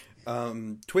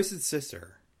 Twisted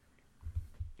Sister.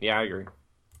 Yeah, I agree.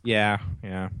 Yeah.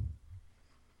 I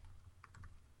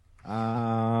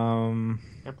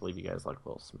can't believe you guys like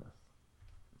Will Smith.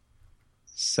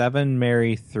 7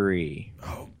 Mary 3.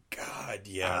 Oh God,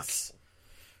 yes.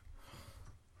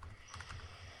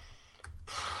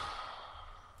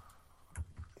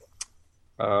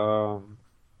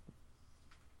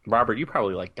 Robert, you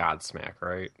probably like Godsmack,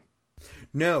 right?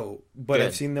 No, but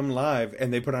I've seen them live,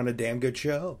 and they put on a damn good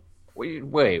show.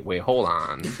 Wait, hold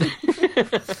on.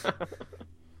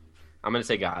 I'm going to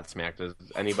say Godsmack. Does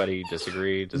anybody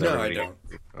disagree? No, I don't.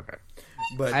 Okay.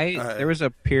 But there was a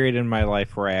period in my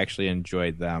life where I actually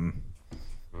enjoyed them,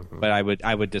 but I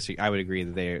would disagree. I would agree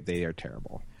that they are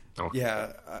terrible. Okay.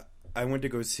 Yeah, I went to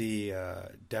go see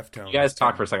Deftones. You guys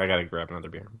talk for a second. I got to grab another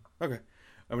beer. Okay.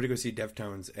 I went to go see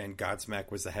Deftones, and Godsmack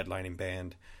was the headlining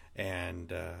band,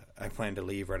 and I planned to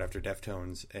leave right after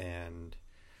Deftones, and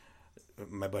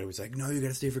my buddy was like, "No, you got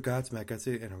to stay for Godsmack."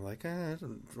 And I'm like, I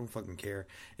don't fucking care.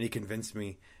 And he convinced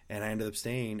me, and I ended up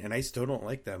staying. And I still don't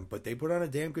like them, but they put on a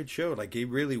damn good show. Like, they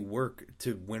really work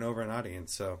to win over an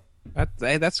audience. So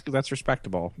that's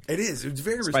respectable. it is. It's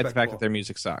very despite respectable. the fact that their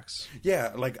music sucks.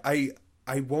 Yeah, like I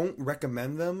won't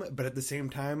recommend them, but at the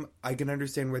same time, I can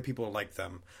understand why people like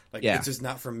them. Like, it's just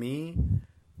not for me.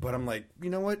 But I'm like, you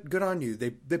know what? Good on you.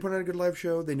 They put on a good live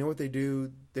show. They know what they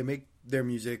do. They make their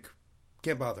music.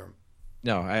 Can't bother them.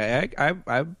 No,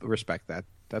 I respect that.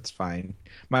 That's fine.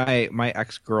 My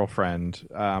ex-girlfriend,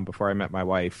 before I met my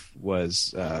wife,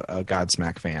 was a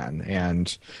Godsmack fan,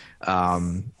 and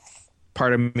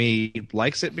part of me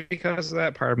likes it because of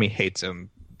that. Part of me hates him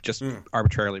just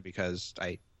arbitrarily because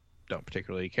I don't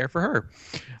particularly care for her.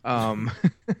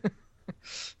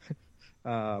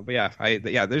 But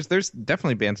there's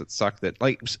definitely bands that suck. That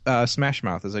like Smash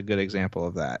Mouth is a good example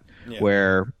of that,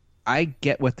 where I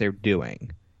get what they're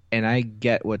doing. And I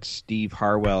get what Steve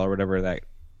Harwell or whatever that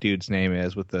dude's name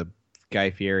is with the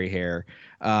Guy Fieri hair.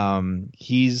 I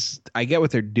get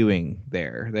what they're doing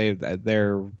there.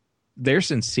 They're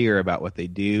sincere about what they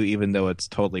do, even though it's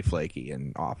totally flaky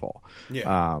and awful.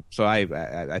 Yeah. So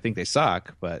I think they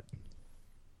suck, but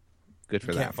good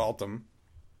for them. Can't fault them.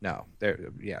 No,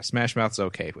 Smash Mouth's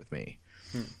okay with me.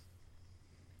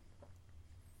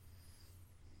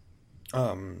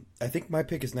 I think my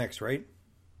pick is next, right?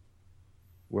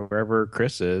 Wherever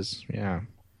Chris is, yeah.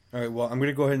 All right, well, I'm going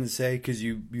to go ahead and say, because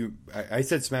I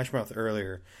said Smash Mouth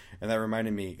earlier, and that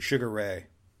reminded me, Sugar Ray.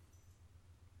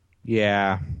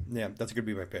 Yeah. Yeah, that's going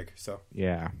to be my pick, so.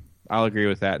 Yeah, I'll agree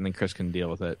with that, and then Chris can deal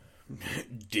with it.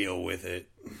 Deal with it.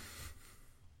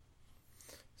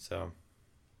 So.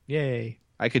 Yay.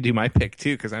 I could do my pick,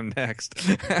 too, because I'm next.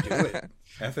 Do it.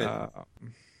 F it.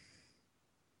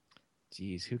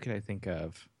 Geez, who could I think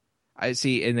of? I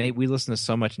see, and we listen to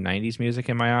so much 90s music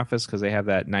in my office because they have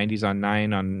that 90s on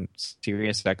 9 on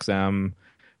Sirius XM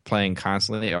playing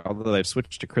constantly, although they've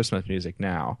switched to Christmas music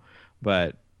now.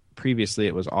 But previously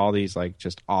it was all these like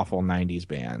just awful 90s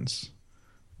bands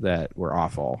that were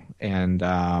awful. And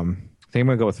I think I'm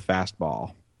going to go with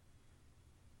Fastball.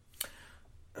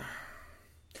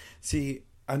 See,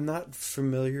 I'm not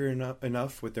familiar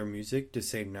enough with their music to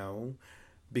say no,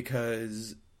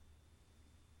 because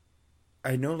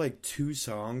I know like 2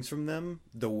 songs from them.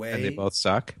 The Way. And they both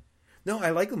suck? No, I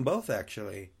like them both,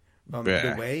 actually.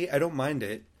 The Way, I don't mind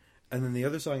it. And then the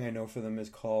other song I know for them is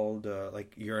called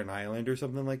like You're an Island or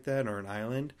something like that, or An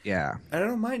Island. Yeah. And I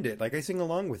don't mind it. Like, I sing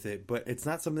along with it, but it's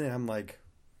not something I'm like...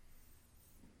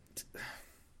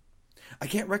 I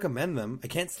can't recommend them. I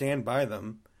can't stand by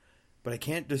them. But I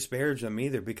can't disparage them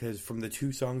either, because from the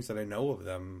 2 songs that I know of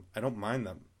them, I don't mind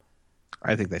them.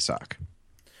 I think they suck.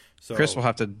 So, Chris will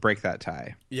have to break that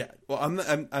tie. Yeah. Well,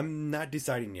 I'm not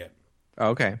deciding yet. Oh,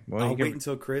 okay. Well, I'll wait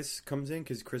until Chris comes in,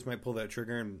 because Chris might pull that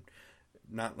trigger and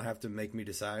not have to make me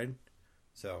decide.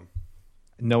 So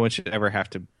no one should ever have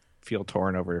to feel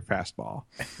torn over a Fastball.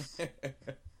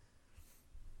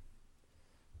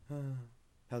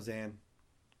 How's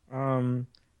Anne?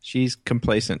 She's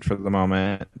complacent for the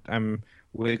moment. I'm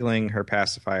wiggling her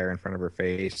pacifier in front of her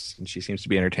face, and she seems to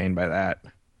be entertained by that.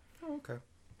 Oh, okay.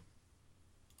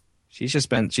 She's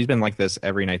been like this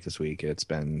every night this week. It's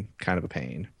been kind of a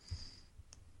pain.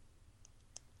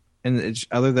 And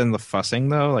other than the fussing,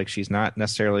 though, like, she's not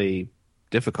necessarily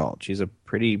difficult. She's a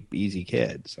pretty easy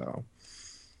kid, so.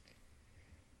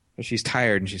 But she's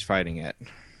tired and she's fighting it.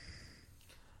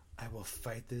 I will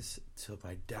fight this till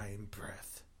my dying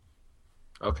breath.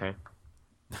 Okay.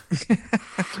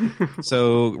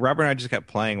 So Robert and I just kept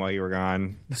playing while you were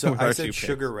gone. So I said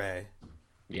Sugar Ray.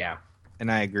 Yeah.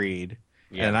 And I agreed.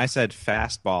 Yeah. And I said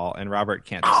Fastball, and Robert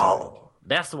can't decide. Oh,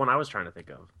 that's the one I was trying to think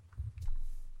of.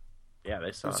 Yeah,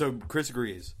 they suck. So Chris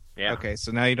agrees. Yeah. Okay,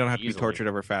 so now you don't have to be Easily. tortured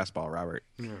over Fastball, Robert.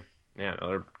 Yeah, no,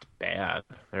 they're bad.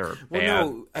 They're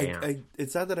Well, bad. no,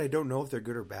 it's not that I don't know if they're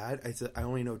good or bad. I said I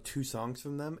only know 2 songs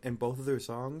from them, and both of their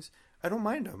songs, I don't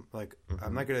mind them. Like,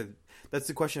 I'm not gonna. That's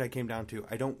the question I came down to.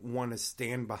 I don't want to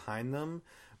stand behind them,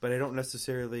 but I don't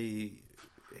necessarily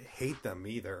hate them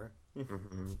either.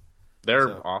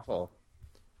 They're awful.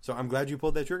 So I'm glad you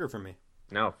pulled that trigger for me.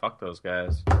 No, fuck those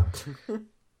guys.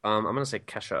 I'm gonna say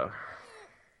Kesha.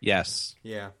 Yes.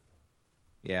 Yeah.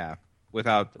 Yeah.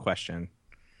 Without question.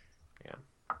 Yeah.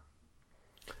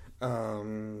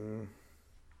 I'm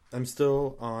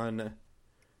still on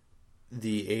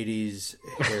the 80s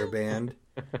hair band,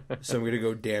 so I'm gonna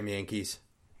go Damn Yankees.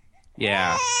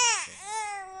 Yeah.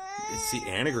 See,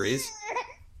 Anne agrees.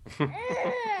 The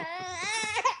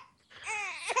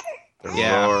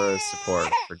roar of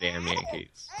support for Damn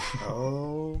Yankees.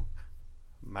 Oh,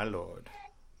 my lord.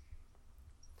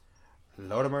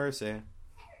 Lord of mercy.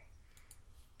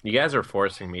 You guys are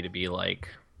forcing me to be like,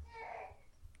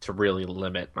 to really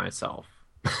limit myself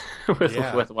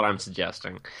with what I'm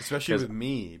suggesting. Especially with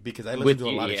me, because I listen to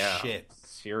a lot of shit.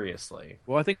 Seriously.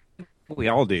 Well, I think we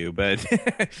all do, but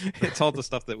it's all the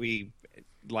stuff that we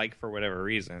like for whatever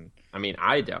reason. I mean,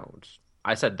 I don't.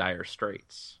 I said Dire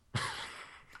Straits.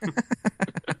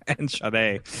 And And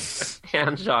Sade.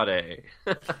 Sade.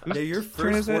 Yeah, your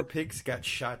first 4 picks got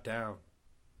shot down.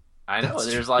 I know.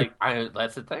 There's like,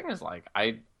 that's the thing is like,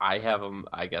 I have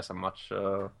I guess a much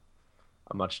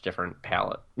different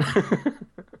palette.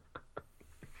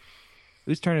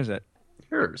 Whose turn is it?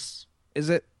 Yours. Is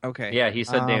it? Okay. Yeah, he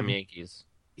said Damn Yankees.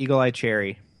 Eagle Eye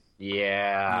Cherry.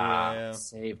 Yeah.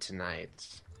 Save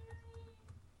tonight.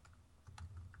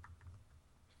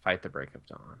 Fight the break of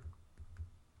dawn.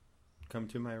 Come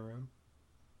to my room.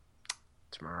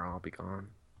 Tomorrow I'll be gone.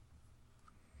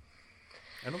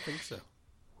 I don't think so.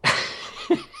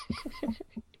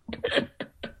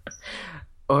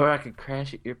 Or I could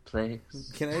crash at your place.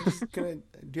 Do you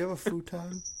have a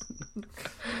futon?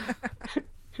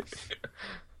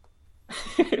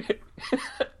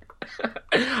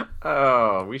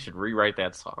 Oh, we should rewrite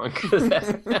that song.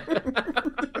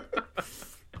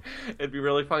 It'd be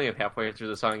really funny if halfway through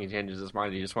the song he changes his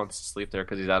mind. He just wants to sleep there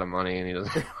because he's out of money and he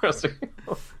doesn't want to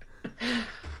go.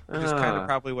 Which is kind of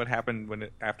probably what happened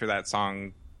after that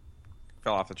song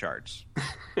fell off the charts.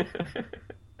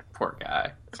 Poor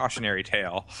guy. Cautionary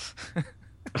tale.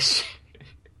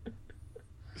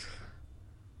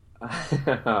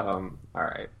 All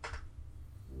right.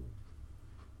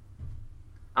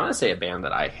 I'm going to say a band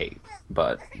that I hate,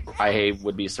 but I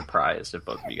would be surprised if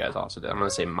both of you guys also did. I'm going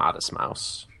to say Modest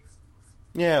Mouse.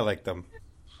 Yeah, I like them.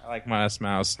 I like Modest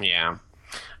Mouse. Yeah.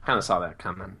 Kind of saw that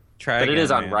coming. But it is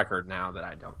on record now that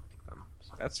I don't like them.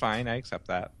 So. That's fine. I accept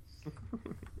that.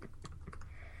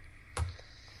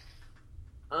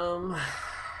 Let's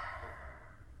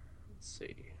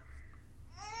see.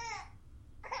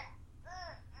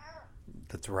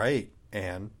 That's right,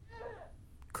 Anne.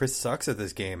 Chris sucks at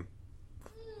this game.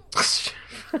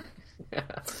 Yeah.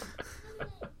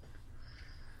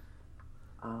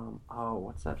 Oh,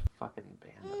 what's that fucking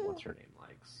band that what's her name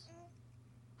likes?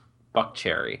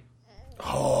 Buckcherry.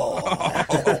 Oh.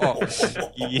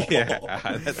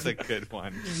 Yeah, that's a good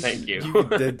one. Thank you. You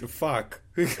did fuck.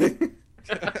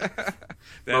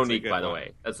 Monique, by the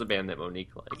way. That's the band that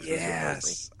Monique likes.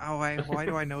 Yes. Oh, why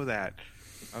do I know that?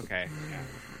 Okay.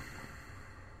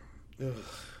 Yeah.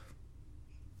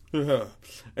 I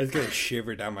just got a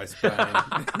shiver down my spine.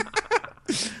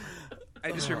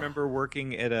 I just remember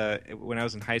when I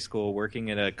was in high school, working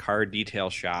in a car detail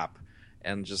shop,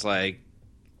 and just like,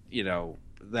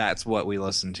 that's what we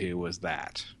listened to was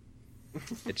that.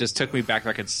 It just took me back.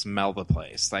 I could smell the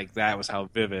place. Like that was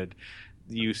how vivid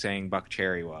you saying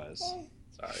Buckcherry was.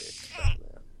 Sorry.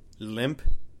 Limp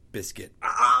Bizkit.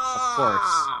 Of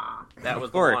course. That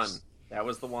was the one. That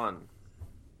was the one.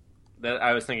 That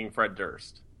I was thinking Fred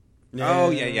Durst. Yeah. Oh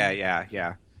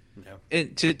yeah. No.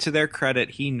 To their credit,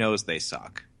 he knows they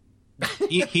suck.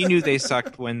 He knew they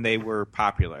sucked when they were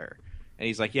popular, and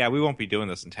he's like, "Yeah, we won't be doing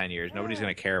this in 10 years. Nobody's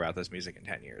going to care about this music in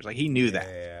 10 years." Like he knew that.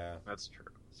 Yeah, that's true.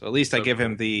 So at least I give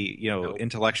him the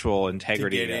intellectual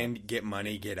integrity to get in, get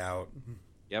money, get out.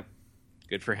 Yep,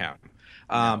 good for him.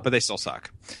 But they still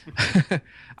suck.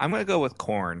 I'm going to go with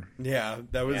Korn. Yeah,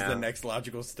 that was the next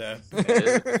logical step.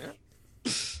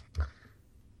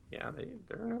 Yeah,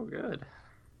 they're no good.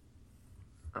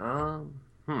 Oh,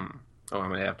 I'm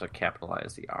gonna have to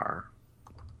capitalize the R.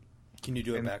 Can you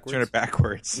do it backwards? Turn it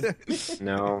backwards.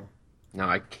 No,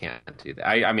 I can't do that.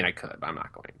 I mean, I could, but I'm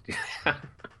not going to do that.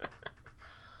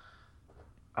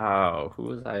 Oh, who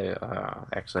was I?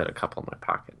 Actually, I had a couple in my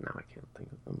pocket. Now I can't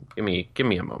think of them. Give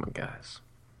me a moment, guys.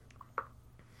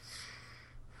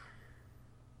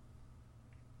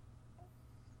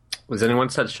 Was anyone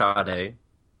said Sade?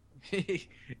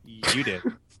 You did.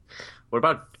 What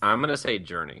about? I'm gonna say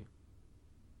Journey.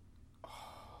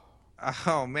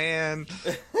 Oh man,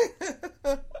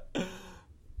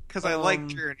 because I like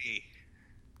Journey.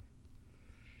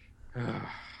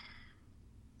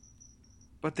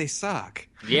 but they suck.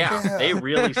 Yeah, they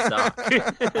really suck.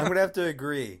 I'm gonna have to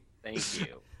agree. Thank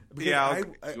you. Yeah,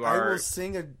 I will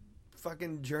sing a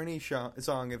fucking Journey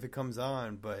song if it comes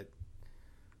on, but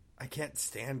I can't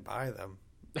stand by them.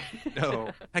 No,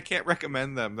 I can't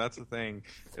recommend them. That's the thing.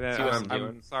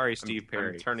 I'm sorry, Steve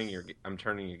Perry. I'm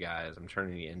turning you guys. I'm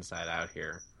turning you inside out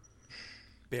here.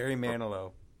 Barry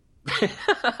Manilow.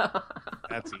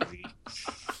 That's easy.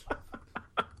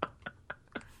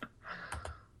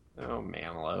 Oh,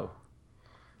 Manilow.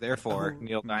 Therefore,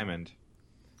 Neil Diamond.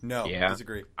 No, I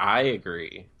disagree. I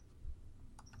agree.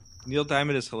 Neil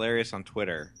Diamond is hilarious on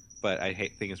Twitter, but I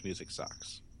think his music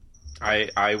sucks.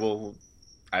 I will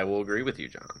agree with you,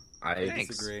 John. I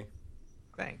disagree.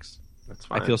 Thanks. That's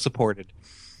fine. I feel supported.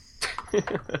 My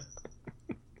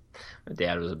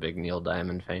dad was a big Neil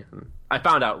Diamond fan. I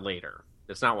found out later.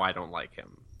 It's not why I don't like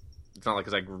him. It's not like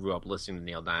because I grew up listening to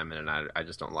Neil Diamond and I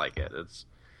just don't like it. It's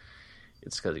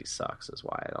because he sucks is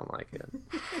why I don't like it.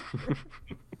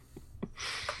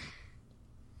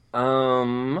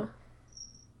 I'm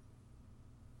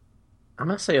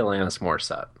gonna say Alanis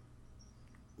Morissette.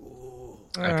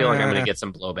 I feel like I'm gonna get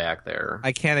some blowback there.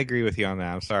 I can't agree with you on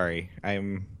that. I'm sorry.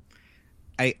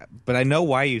 But I know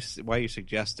why you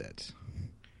suggest it.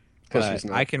 But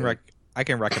I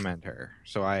can recommend her.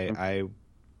 So I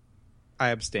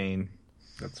abstain.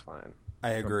 That's fine.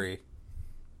 I agree.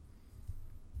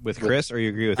 With Chris, or you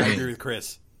agree with me? I agree with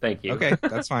Chris. Thank you. Okay,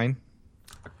 that's fine.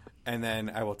 And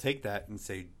then I will take that and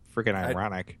say... Freaking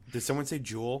ironic. Did someone say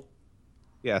Jewel?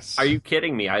 Yes. Are you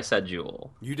kidding me? I said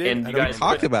Jewel. You did? And you guys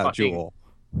talked about Jewel.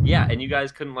 Yeah, and you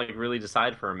guys couldn't really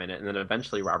decide for a minute, and then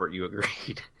eventually, Robert, you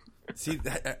agreed. See,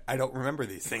 I don't remember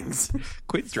these things.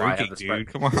 Quit drinking, dude.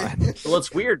 Come on. Well,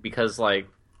 it's weird because,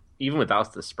 even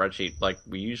without the spreadsheet,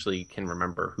 we usually can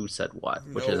remember who said what,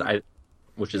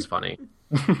 which is funny.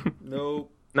 No.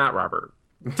 Not Robert.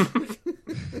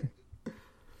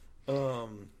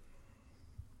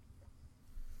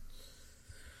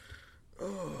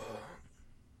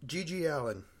 Gigi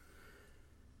Allen.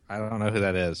 I don't know who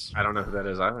that is. I don't know who that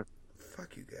is either.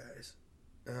 Fuck you guys.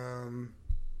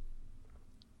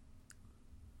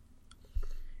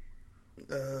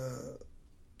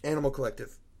 Animal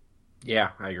Collective. Yeah,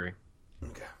 I agree.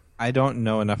 Okay. I don't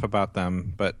know enough about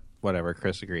them, but whatever.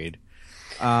 Chris agreed.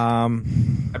 I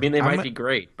mean, they might be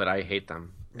great, but I hate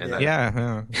them. And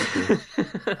yeah.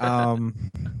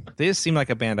 They just seem like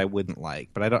a band I wouldn't like,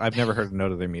 but I've never heard a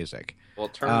note of their music. Well,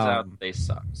 it turns out they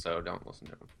suck, so don't listen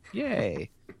to them. Yay!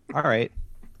 All right,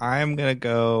 I'm gonna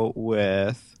go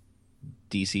with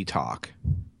DC Talk.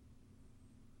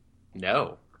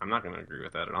 No, I'm not gonna agree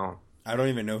with that at all. I don't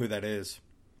even know who that is.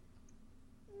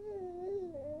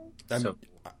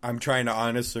 I'm trying to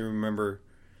honestly remember.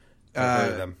 I've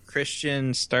heard of them.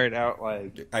 Christians start out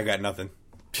I got nothing.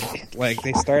 They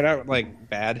start out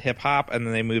bad hip hop, and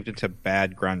then they moved into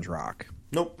bad grunge rock.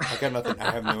 Nope, I got nothing.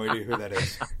 I have no idea who that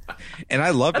is. And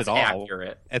I loved it all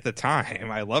accurate. At the time.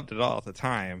 I loved it all at the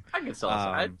time. I can still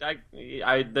listen.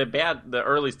 The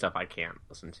early stuff I can't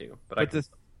listen to,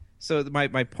 So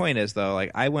my point is though,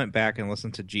 I went back and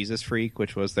listened to Jesus Freak,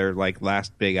 which was their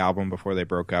last big album before they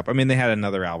broke up. I mean, they had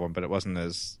another album, but it wasn't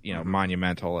as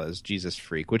monumental as Jesus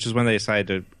Freak, which is when they decided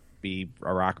to be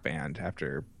a rock band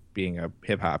after being a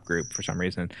hip hop group for some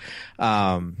reason.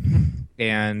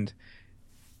 And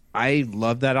I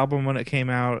loved that album when it came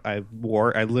out. I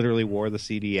literally wore the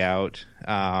CD out.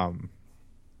 I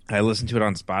listened to it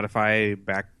on Spotify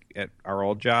back at our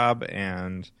old job,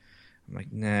 and I'm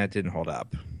like, nah, it didn't hold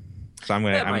up. So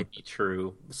that might be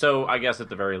true. So I guess at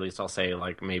the very least, I'll say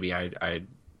maybe I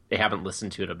haven't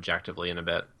listened to it objectively in a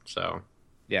bit. So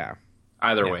yeah,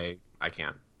 either way, I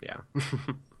can't. Yeah.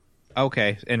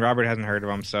 Okay, and Robert hasn't heard of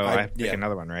them, so I have to pick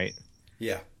another one, right?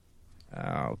 Yeah.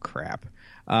 Oh crap.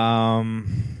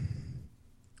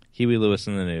 Huey Lewis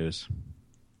in the News.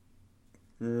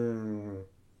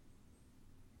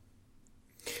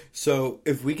 So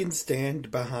if we can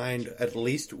stand behind at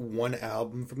least one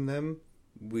album from them,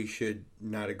 we should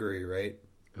not agree, right?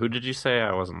 Who did you say?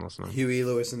 I wasn't listening. Huey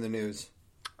Lewis in the News.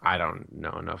 I don't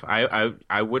know enough.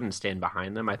 I wouldn't stand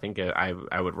behind them. I think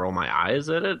I would roll my eyes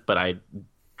at it, but I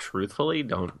truthfully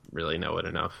don't really know it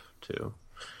enough to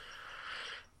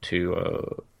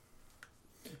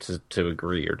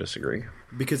agree or disagree.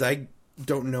 Because I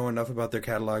don't know enough about their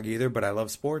catalog either, but I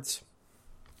love sports.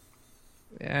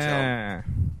 Yeah. So.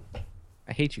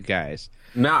 I hate you guys.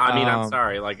 No, I mean, I'm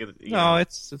sorry. No,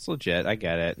 it's legit. I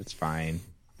get it. It's fine.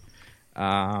 If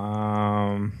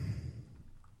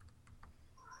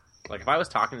I was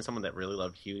talking to someone that really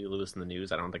loved Huey Lewis in the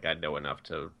News, I don't think I'd know enough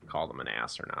to call them an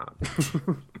ass or not.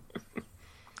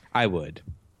 I would,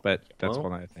 but that's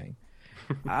one other thing.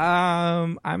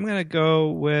 I'm gonna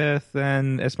go with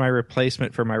then as my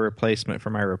replacement for my replacement for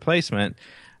my replacement.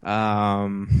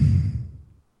 Oh,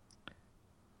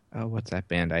 what's that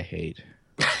band I hate?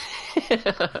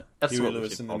 That's you what really we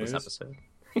should call this episode.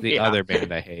 The other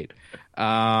band I hate.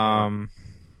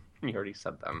 You already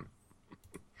said them.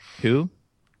 Who?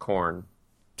 Korn.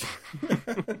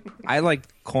 I like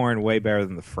Korn way better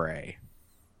than the Fray.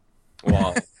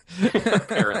 Well,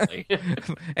 apparently.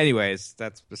 Anyways,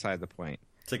 that's beside the point.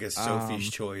 It's like a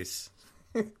Sophie's choice.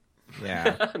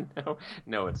 Yeah.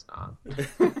 No, it's not.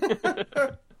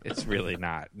 It's really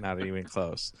not even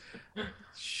close.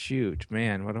 Shoot,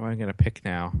 man, what am I gonna pick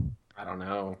now? I don't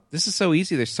know. This is so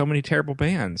easy. There's so many terrible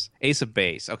bands. Ace of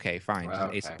Base. Okay, fine.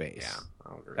 Well, Ace of Base. Yeah,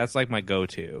 I'll agree. That's like my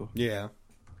go-to. Yeah.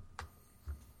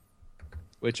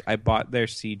 Which I bought their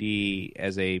CD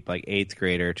as a 8th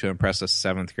grader to impress a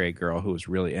 7th grade girl who was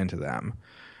really into them.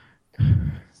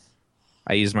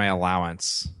 I used my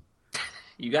allowance.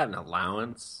 You got an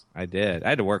allowance? I did. I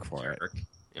had to work for it.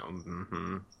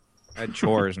 I had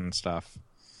chores and stuff.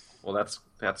 Well, that's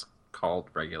called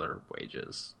regular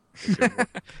wages.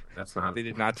 That's not. They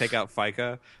did not take out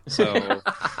FICA, so.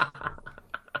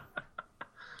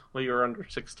 Well, you were under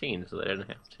 16, so they didn't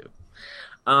have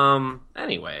to.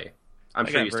 Anyway, I'm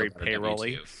sure you still got a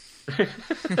W-2.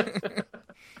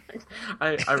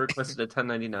 I requested a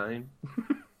 1099.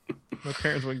 My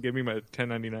parents wouldn't give me my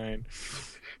 1099.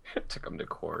 Took them to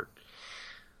court.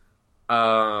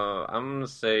 I'm gonna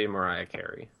say Mariah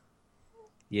Carey.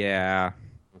 Yeah.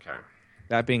 Okay.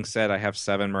 That being said, I have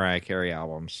 7 Mariah Carey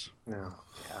albums. Oh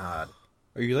God.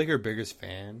 Are you like her biggest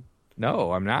fan?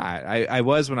 No, I'm not. I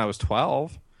was when I was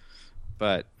 12,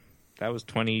 but that was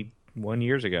 21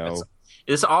 years ago.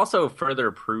 This also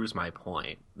further proves my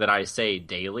point that I say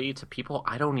daily to people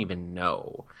I don't even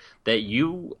know, that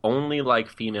you only like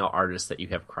female artists that you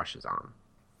have crushes on.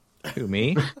 Who,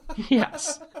 me?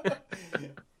 Yes.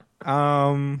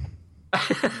 Yeah.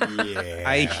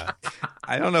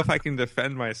 I don't know if I can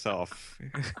defend myself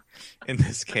in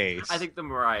this case. I think the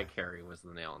Mariah Carey was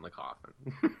the nail in the coffin.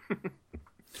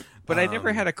 But I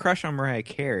never had a crush on Mariah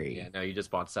Carey. Yeah, no, you just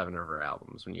bought 7 of her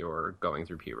albums when you were going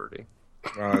through puberty.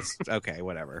 Well, that's okay,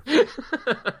 whatever.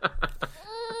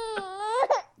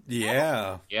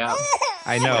 Yeah. Yeah.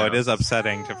 I know, it is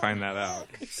upsetting to find that out.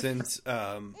 Since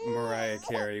Mariah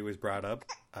Carey was brought up,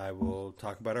 I will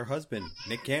talk about her husband,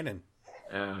 Nick Cannon.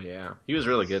 Oh, yeah. He was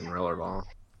really good in Rollerball.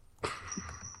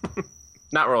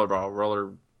 Not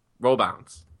Rollerball, Roll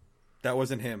Bounce. That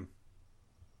wasn't him.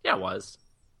 Yeah, it was.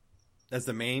 As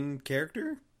the main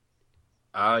character?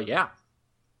 Yeah.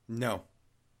 No.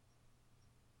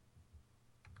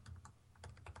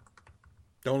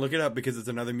 Don't look it up because it's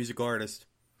another musical artist.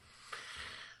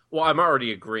 Well, I'm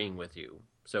already agreeing with you,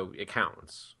 so it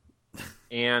counts.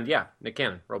 And yeah, Nick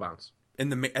Cannon, Roll Bounce.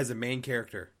 As a main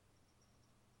character.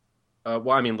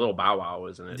 Well, I mean, Little Bow Wow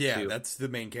was in it too. Yeah, that's the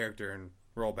main character in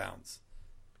Roll Bounce.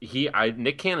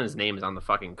 Nick Cannon's name is on the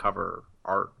fucking cover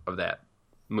art of that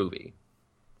movie.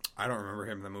 I don't remember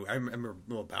him in the movie. I remember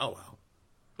Little Bow Wow.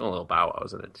 Well, Little Bow Wow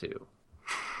was in it too.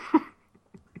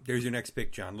 There's your next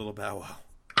pick, John. Little Bow Wow.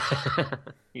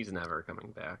 He's never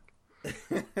coming back.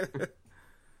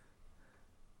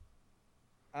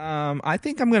 I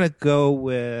think I'm gonna go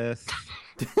with.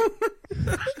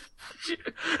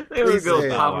 There we go,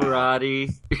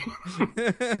 Pavarotti.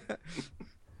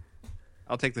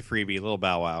 I'll take the freebie, Little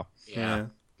Bow Wow. Yeah,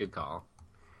 good call.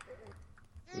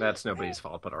 That's nobody's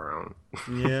fault but our own.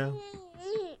 Yeah.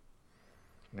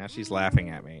 Now she's laughing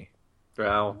at me.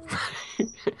 Well.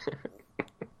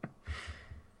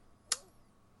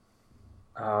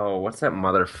 Oh, what's that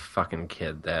motherfucking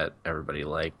kid that everybody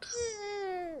liked?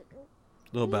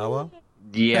 Little Bow Wow?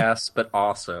 Yes, but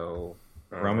also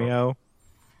Romeo.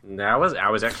 I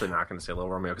was actually not going to say Little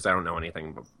Romeo because I don't know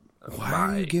anything. Why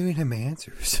are you giving him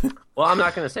answers? Well, I'm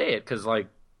not going to say it because I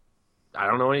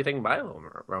don't know anything by Little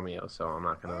Romeo, so I'm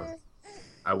not going to.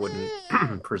 I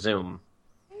wouldn't presume.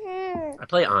 I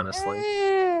play honestly.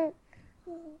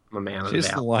 I'm a man of She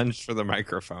just valor. lunged for the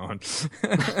microphone.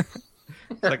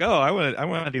 It's like, oh, I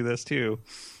want to do this too.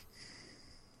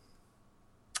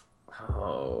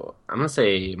 Oh, I'm going to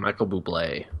say Michael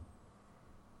Bublé.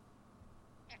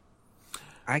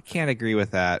 I can't agree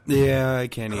with that. Yeah, I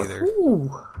can't either.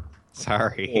 Ooh.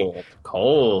 Sorry.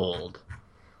 Cold.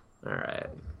 All right.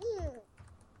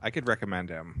 I could recommend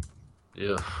him.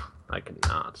 Ugh, I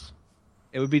cannot.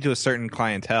 It would be to a certain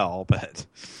clientele, but,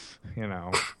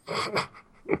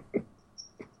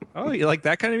 Oh, you like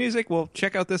that kind of music? Well,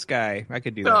 check out this guy. I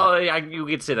could do that. No, you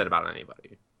could say that about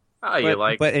anybody. Oh, you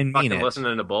like but in fucking mean it.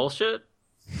 listening to bullshit?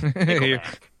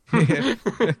 Nickelback.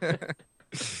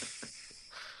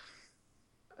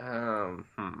 Oh.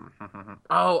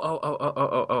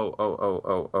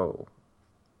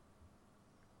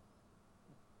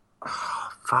 Oh,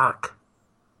 fuck.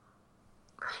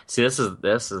 See, this is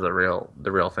the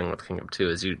real thing with Kingdom 2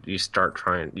 is you start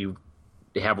trying you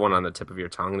have one on the tip of your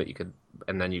tongue that you could,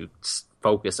 and then you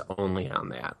focus only on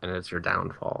that, and it's your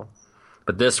downfall.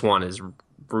 But this one is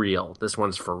real. This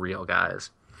one's for real, guys.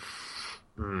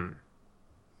 Man,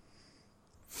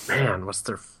 what's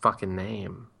their fucking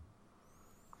name?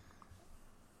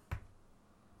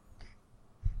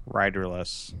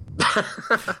 Riderless.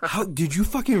 How did you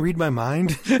fucking read my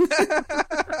mind?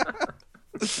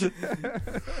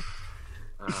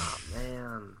 Oh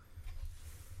man,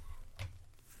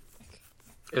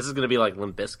 this is gonna be like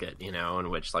Limp Bizkit, in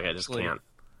which like I just can't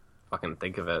fucking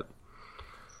think of it.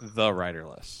 The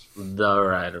Riderless.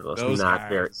 Those not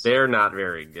very. They're not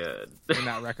very good. They're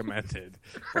not recommended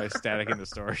by Static and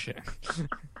Distortion.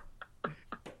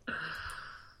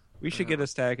 We should get a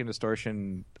Static and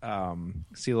Distortion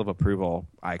seal of approval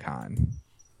icon.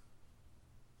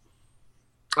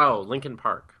 Oh, Linkin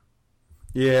Park.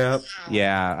 Yeah.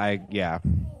 Yeah.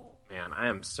 Man, I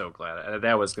am so glad.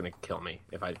 That was going to kill me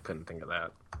if I couldn't think of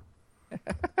that.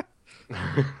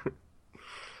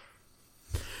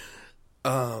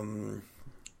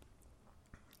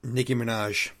 Nicki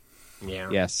Minaj. Yeah.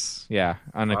 Yes. Yeah.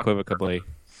 Unequivocally.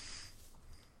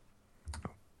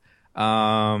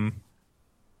 I'm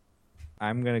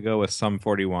going to go with Sum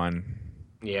 41.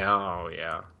 Yeah. Oh,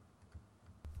 yeah.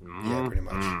 Yeah, pretty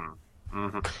much.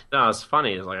 Mm-hmm. No, it's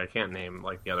funny. It's like I can't name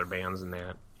like the other bands in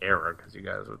that era because you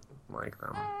guys would like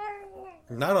them.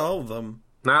 Not all of them.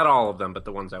 Not all of them, but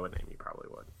the ones I would name, you probably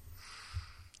would.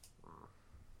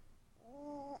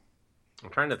 I'm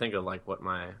trying to think of like what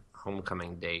my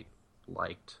homecoming date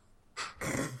liked.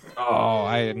 Oh,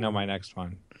 I know my next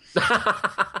one.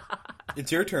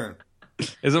 It's your turn.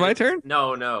 Is it my turn?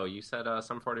 No. You said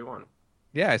Sum 41.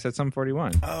 Yeah, I said Sum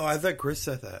 41. Oh, I thought Chris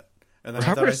said that. And then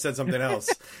I thought I said something else.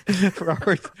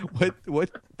 Robert, what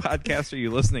podcast are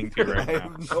you listening to right now? I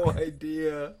have no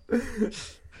idea.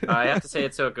 I have to say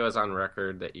it so it goes on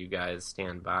record that you guys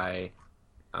stand by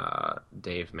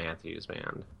Dave Matthews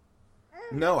Band.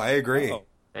 No, I agree. Oh,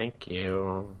 thank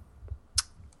you.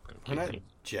 We're not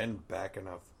Jen back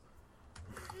enough.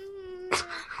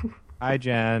 Hi,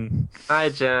 Jen. Hi,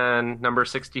 Jen. Number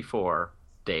 64.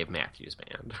 Dave Matthews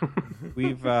Band.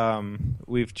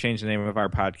 We've changed the name of our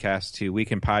podcast to We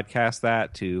Can Podcast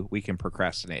That to We Can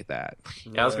Procrastinate That.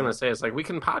 Yeah, I was gonna say it's like we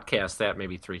can podcast that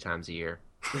maybe 3 times a year.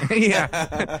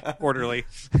 Yeah, quarterly.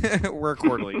 We're a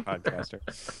quarterly podcaster.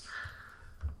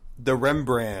 The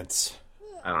Rembrandts.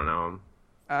 I don't know.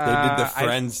 They did the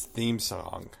Friends theme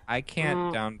song. I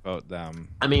can't downvote them.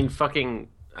 I mean, fucking.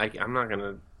 I'm not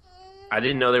gonna. I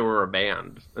didn't know they were a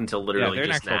band until literally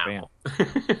just now.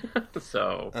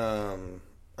 So,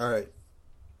 all right.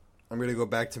 I'm gonna go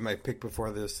back to my pick before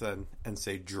this then and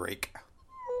say Drake.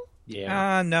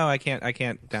 Yeah. No, I can't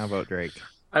downvote Drake.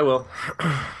 I will.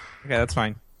 Okay, that's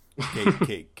fine.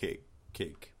 Cake.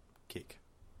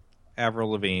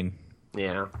 Avril Lavigne.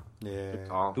 Yeah.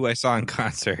 Yeah. Who I saw in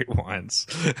concert once.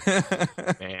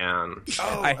 Man.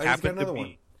 Oh, I happened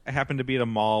to be at a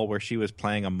mall where she was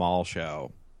playing a mall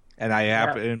show. And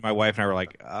and my wife and I were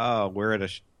like, "Oh, we're at a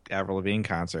Avril Lavigne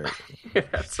concert."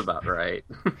 That's about right.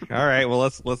 All right, well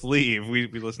let's leave. We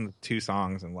listened to 2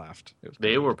 songs and left.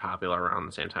 They were popular around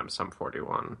the same time as Sum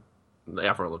 41.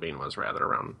 Avril Lavigne was rather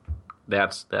around.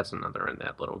 That's another in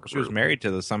that little group. She was married to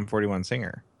the Sum 41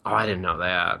 singer. Oh, I didn't know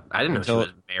that. I didn't know she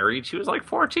was married. She was like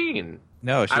 14.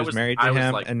 No, she was married to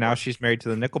him, and now she's married to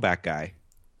the Nickelback guy.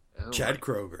 Oh, Chad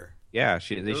Kroger. Yeah,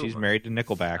 she's married to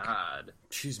Nickelback. God.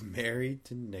 She's married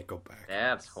to Nickelback.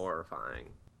 That's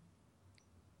horrifying.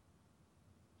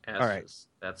 That's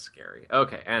scary.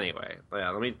 Okay, anyway. Yeah,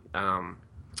 let me... I've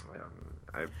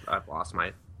lost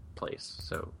my place,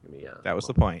 so give me a... That was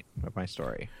the point of my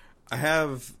story. I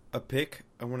have a pick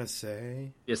I want to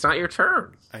say. It's not your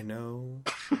turn. I know.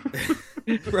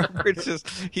 Robert's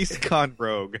he's gone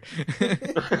rogue.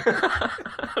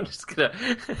 I'm just gonna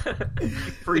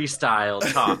freestyle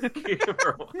talk.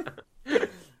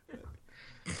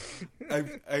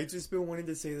 I've just been wanting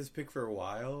to say this pick for a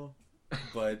while,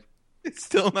 but it's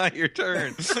still not your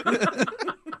turn.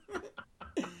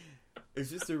 It's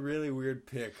just a really weird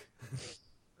pick.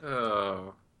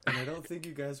 Oh. And I don't think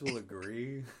you guys will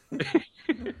agree.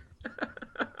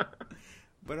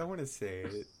 But I want to say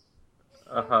it.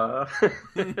 Uh-huh.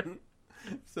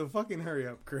 So fucking hurry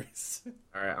up, Chris.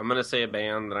 Alright, I'm going to say a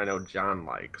band that I know John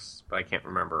likes, but I can't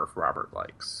remember if Robert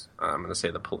likes. I'm going to say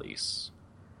The Police.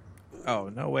 Oh,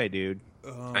 no way, dude.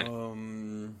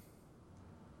 Come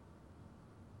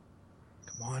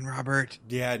on, on, Robert.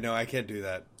 Yeah, no, I can't do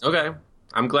that. Okay.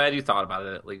 I'm glad you thought about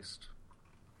it at least.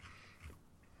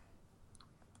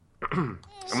 I'm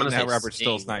going to say Robert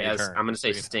Still's not your turn. I'm going to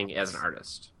say Sting as an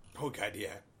artist. Oh God,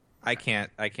 yeah. I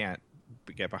can't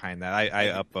get behind that. I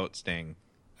upvote Sting.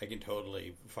 I can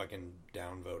totally fucking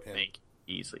downvote him.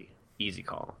 Easy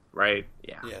call, right?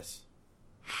 Yeah. Yes.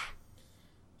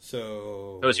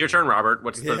 So it's your turn, Robert.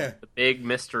 What's the big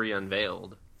mystery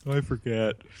unveiled? I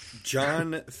forget.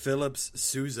 John Phillips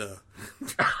Sousa.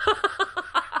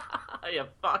 Yeah,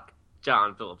 fuck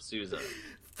John Phillips Sousa.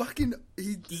 Fucking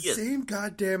same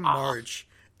goddamn march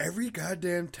every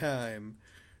goddamn time.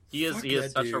 He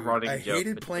is such a running joke. I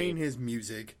hated playing his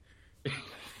music.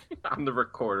 On the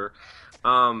recorder.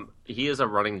 He is a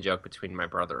running joke between my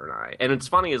brother and I. And it's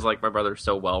funny is like my brother's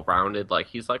so well rounded, like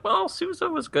he's like, well, Sousa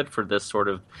was good for this sort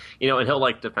of and he'll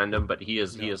like defend him, but he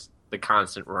is the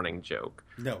constant running joke.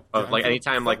 No. Like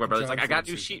anytime like my brother's like, I gotta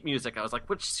do sheet music, I was like,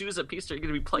 which Sousa piece are you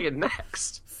gonna be playing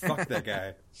next? Fuck that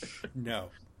guy. No.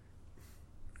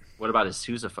 What about his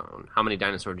sousaphone? How many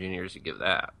Dinosaur Juniors you give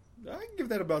that? I can give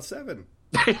that about 7.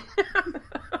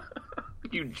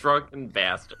 You drunken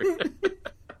bastard.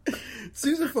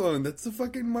 Sousaphone, that's the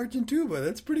fucking marching tuba.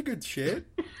 That's pretty good shit.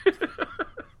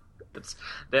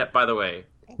 That, by the way,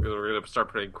 we're going to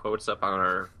start putting quotes up on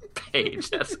our page.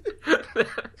 That's the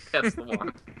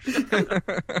one.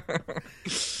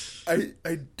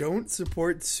 I don't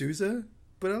support Sousa,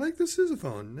 but I like the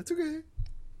sousaphone. That's okay.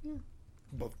 Yeah.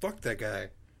 But fuck that guy.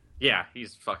 Yeah,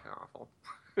 he's fucking awful.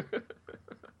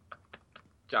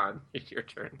 John, it's your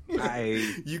turn.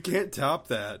 You can't top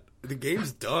that. The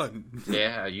game's done.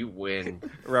 Yeah, you win.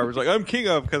 Robert's like, I'm king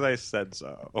of because I said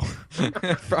so.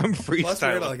 From freestyle. Plus, we're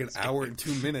at like an hour and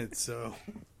 2 minutes, so.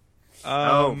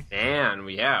 Oh, man,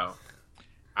 we have.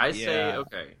 I say,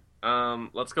 okay.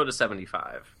 Let's go to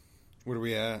 75. What are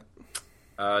we at?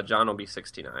 John will be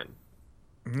 69.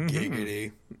 Giggity.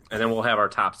 Mm-hmm. And then we'll have our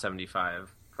top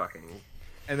 75 fucking.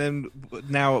 And then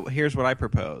now here's what I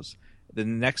propose. The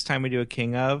next time we do a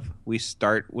king of, we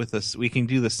start with this. We can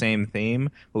do the same theme,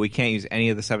 but we can't use any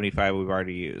of the 75 we've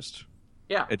already used.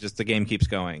 Yeah, the game keeps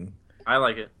going. I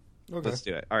like it. Okay. Let's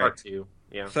do it. All right. Part 2.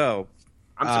 Yeah. So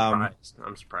I'm surprised.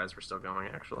 I'm surprised we're still going.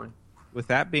 Actually. With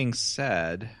that being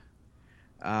said,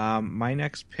 my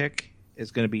next pick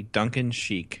is going to be Duncan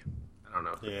Sheik. I don't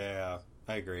know. Yeah,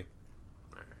 I agree.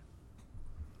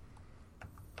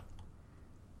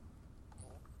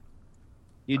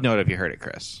 You'd know it if you heard it,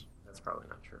 Chris. Probably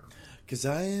not true. Because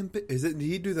did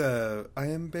he do the I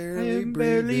am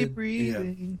barely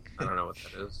breathing. Yeah. I don't know what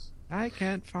that is. I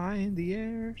can't find the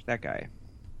air. That guy.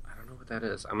 I don't know what that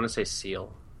is. I'm going to say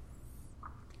Seal.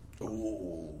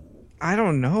 Ooh. I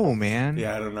don't know, man.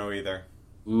 Yeah, I don't know either.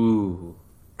 Ooh.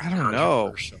 I don't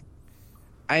know.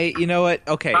 You know what?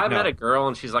 Okay. If I met a girl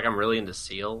and she's like, I'm really into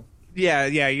Seal. Yeah,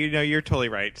 you're totally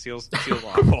right. Seal's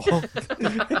awful.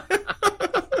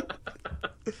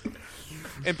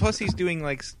 And plus, he's doing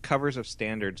like covers of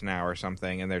standards now or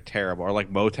something, and they're terrible. Or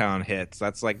like Motown hits.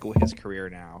 That's like his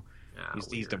career now. Yeah,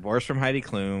 he's divorced from Heidi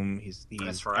Klum. He's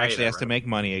actually has to make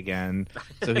money again,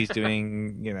 so he's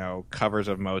doing covers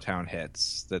of Motown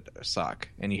hits that suck,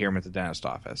 and you hear him at the dentist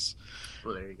office.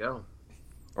 Well, there you go.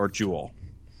 Or Jewel.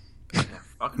 Yeah,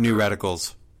 New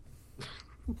Radicals.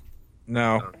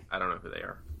 No, I don't know who they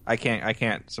are. I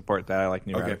can't support that. I like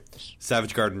New Radicals.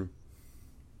 Savage Garden.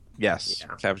 Yes,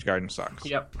 yeah. Savage Garden sucks.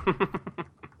 Yep.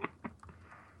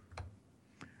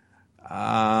 What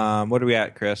are we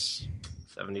at, Chris?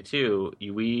 72.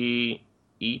 We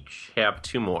each have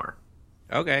 2 more.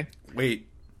 Okay. Wait.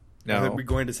 No. Are we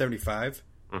going to 75?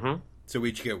 Mm-hmm. So we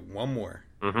each get 1 more.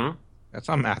 Mm-hmm. That's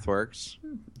how math works.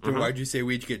 Then why'd you say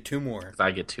we each get 2 more? 'Cause I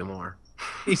get 2 more.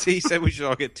 He said we should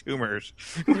all get tumors.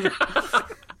 I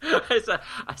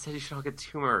said you should all get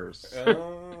tumors.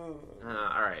 Oh.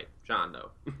 All right, John, though.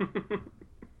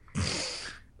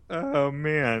 Oh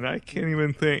man, I can't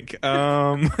even think.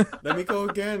 Let me go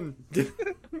again.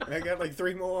 I got like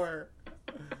 3 more.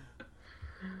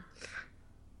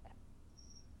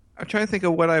 I'm trying to think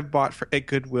of what I've bought at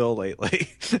Goodwill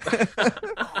lately.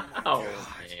 Oh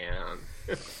man.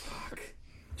 Fuck.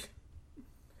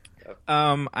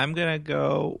 I'm gonna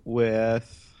go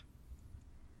with.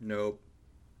 Nope.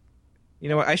 You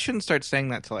know what? I shouldn't start saying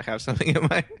that till I have something in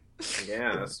my.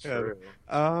 Yeah, that's true.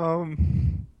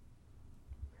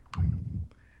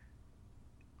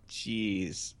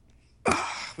 Jeez.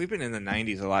 We've been in the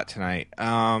 90s a lot tonight.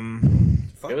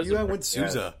 Fuck you, I went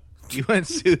Sousa. You went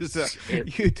Sousa.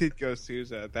 You did go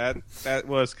Sousa. That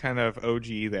was kind of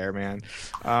OG there, man.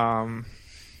 I'm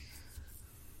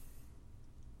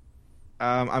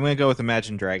going to go with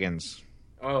Imagine Dragons.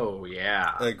 Oh,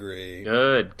 yeah. Agree.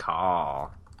 Good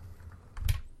call.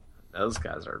 Those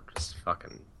guys are just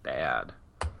fucking bad.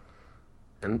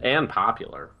 And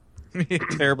popular.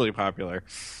 Terribly popular.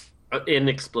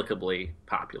 Inexplicably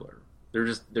popular.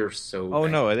 They're so Oh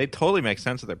bad. no, they totally make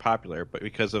sense that they're popular, but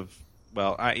because of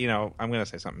I'm gonna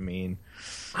say something mean.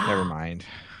 Never mind.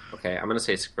 Okay, I'm gonna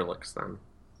say Skrillex then.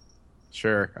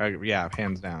 Sure. Yeah,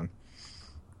 hands down.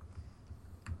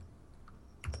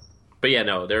 But yeah,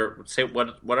 no, say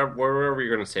whatever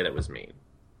you're gonna say that was mean.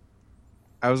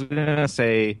 I was gonna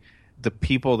say the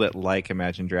people that like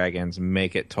Imagine Dragons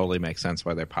make it totally make sense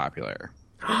why they're popular.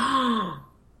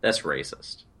 That's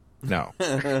racist. No.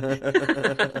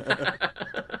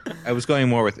 I was going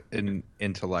more with an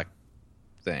intellect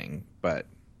thing, but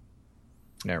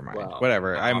never mind. Well,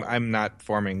 whatever. I'm not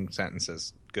forming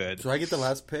sentences good. So I get the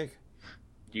last pick.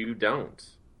 You don't.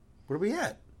 What are we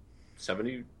at?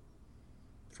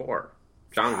 74.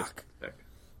 John gets the pick.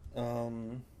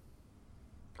 I'm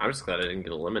just glad I didn't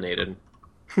get eliminated.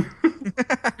 I'm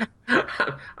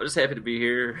just happy to be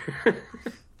here.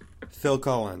 Phil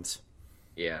Collins.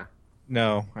 Yeah.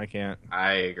 No, I can't.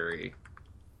 I agree.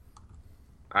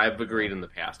 I've agreed in the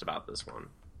past about this one.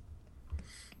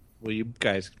 Well, you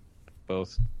guys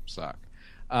both suck.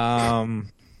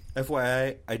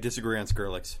 FYI, I disagree on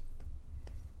Skrillex.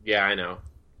 Yeah, I know.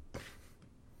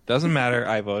 Doesn't matter.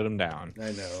 I vote him down.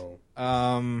 I know.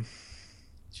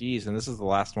 Geez, and this is the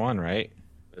last one, right?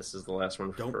 This is the last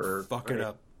one. Don't fuck it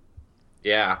up.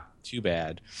 Yeah. Too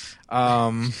bad.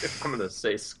 I'm gonna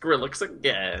say Skrillex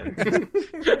again.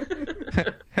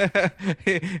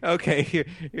 Okay,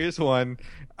 here's one.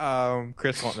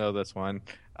 Chris won't know this one.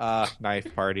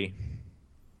 Knife Party.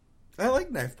 I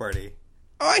like Knife Party.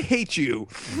 Oh, I hate you.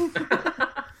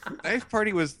 Knife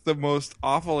Party was the most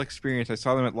awful experience. I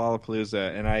saw them at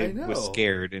Lollapalooza, and I was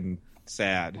scared and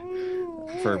sad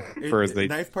for the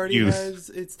Knife Party youth. has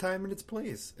its time and its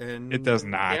place, and It does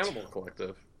not. Animal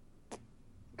Collective.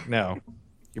 No,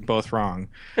 you're both wrong.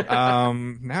 Now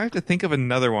I have to think of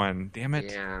another one. Damn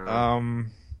it. Yeah.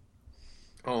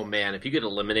 Oh man, if you get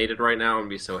eliminated right now, I'm gonna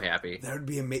be so happy. That would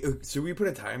be amazing. Should we put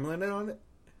a time limit on it?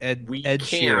 Ed can.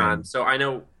 Sheeran. So I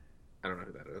don't know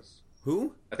who that is.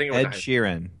 Who? I think Ed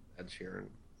Sheeran. Ed Sheeran.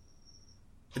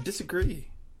 I disagree.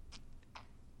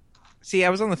 See, I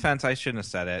was on the fence. I shouldn't have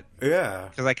said it. Yeah.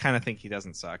 Because I kind of think he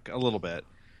doesn't suck. A little bit.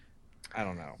 I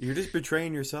don't know. You're just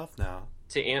betraying yourself now.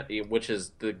 Which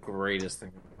is the greatest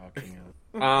thing about King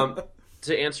of.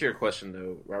 To answer your question,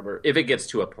 though, Robert, if it gets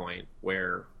to a point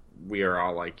where we are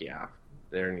all like, yeah,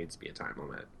 there needs to be a time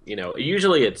limit.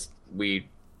 Usually it's we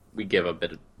give a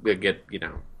bit, we get a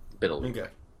bit of leeway. Okay.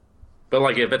 But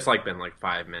like if it's like been like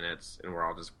 5 minutes and we're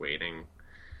all just waiting,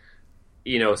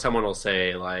 someone will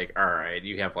say like, all right,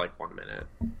 you have like 1 minute,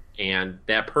 and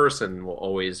that person will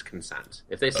always consent.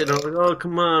 If they say no, like, oh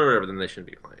come on or whatever, then they shouldn't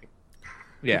be playing.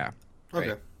 Yeah.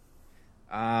 Okay.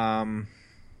 Right.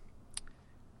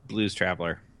 Blues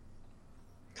Traveler.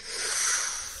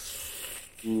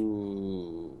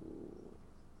 Ooh.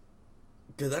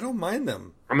 Because I don't mind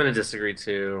them. I'm going to disagree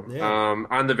too. Yeah.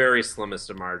 On the very slimmest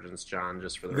of margins, John,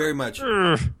 just for the Very record. much.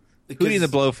 Hootie and the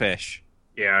Blowfish.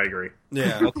 Yeah, I agree.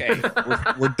 Yeah. Okay,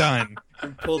 we're done.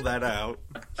 Pull that out.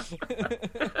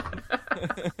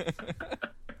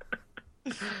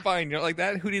 Fine, you're like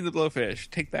that. Hootie and the Blowfish.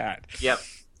 Take that. Yep.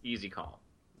 Easy call.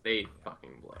 They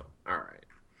fucking blow. All right.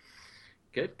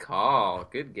 Good call.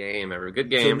 Good game, everyone. Good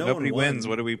game. So Nobody one wins.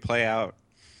 What do we play out?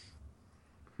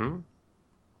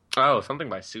 Oh, something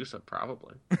by Sousa,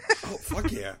 probably. Oh,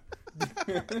 fuck yeah.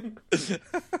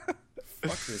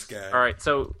 Fuck this guy. All right,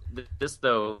 so this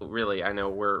though, really, I know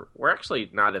we're actually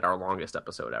not at our longest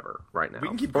episode ever right now. We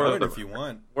can keep going if you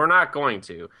want. We're not going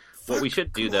to. What we Fuck,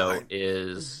 should do come though on.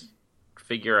 is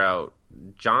figure out.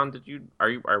 John,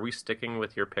 are we sticking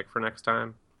with your pick for next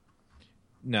time?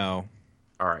 No.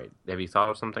 All right. Have you thought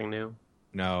of something new?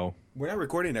 No. We're not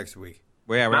recording next week.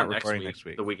 We're Not not recording next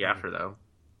week. The week after, though.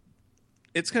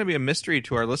 It's going to be a mystery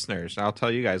to our listeners. I'll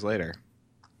tell you guys later.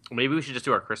 Maybe we should just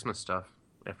do our Christmas stuff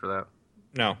after that.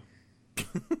 No.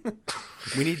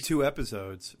 We need 2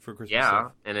 episodes for Christmas. Yeah,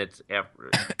 stuff. and it's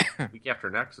week after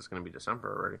next is going to be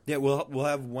December already. Yeah, we'll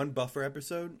have 1 buffer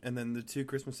episode and then the 2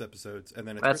 Christmas episodes and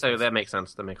then it's Christmas. That makes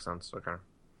sense. That makes sense. Okay.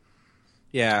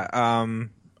 Yeah,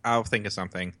 I'll think of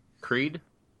something. Creed?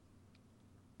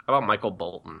 How about Michael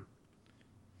Bolton?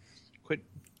 Quit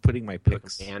putting my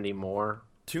picks. Andy Moore?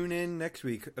 Tune in next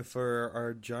week for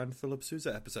our John Philip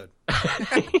Sousa episode.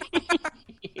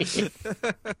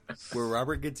 Where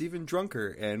Robert gets even drunker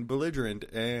and belligerent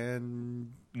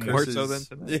and More curses. so than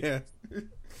tonight.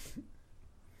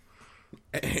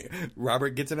 Yeah.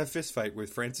 Robert gets in a fist fight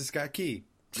with Francis Scott Key.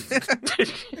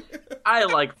 I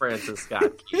like Francis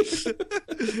Scott Key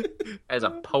as a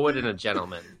poet and a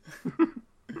gentleman.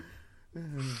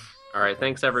 All right,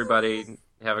 thanks everybody.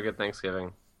 Have a good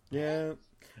Thanksgiving. Yeah.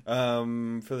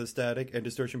 For the Static and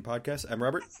Distortion podcast, I'm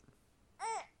Robert.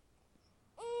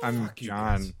 I'm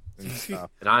John. And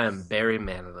I am Barry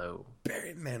Manilow.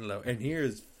 Barry Manilow. And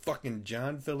here's fucking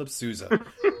John Philip Sousa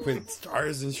with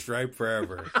Stars and Stripe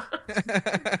Forever.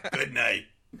 Good night.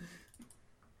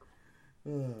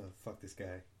 Oh, fuck this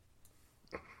guy.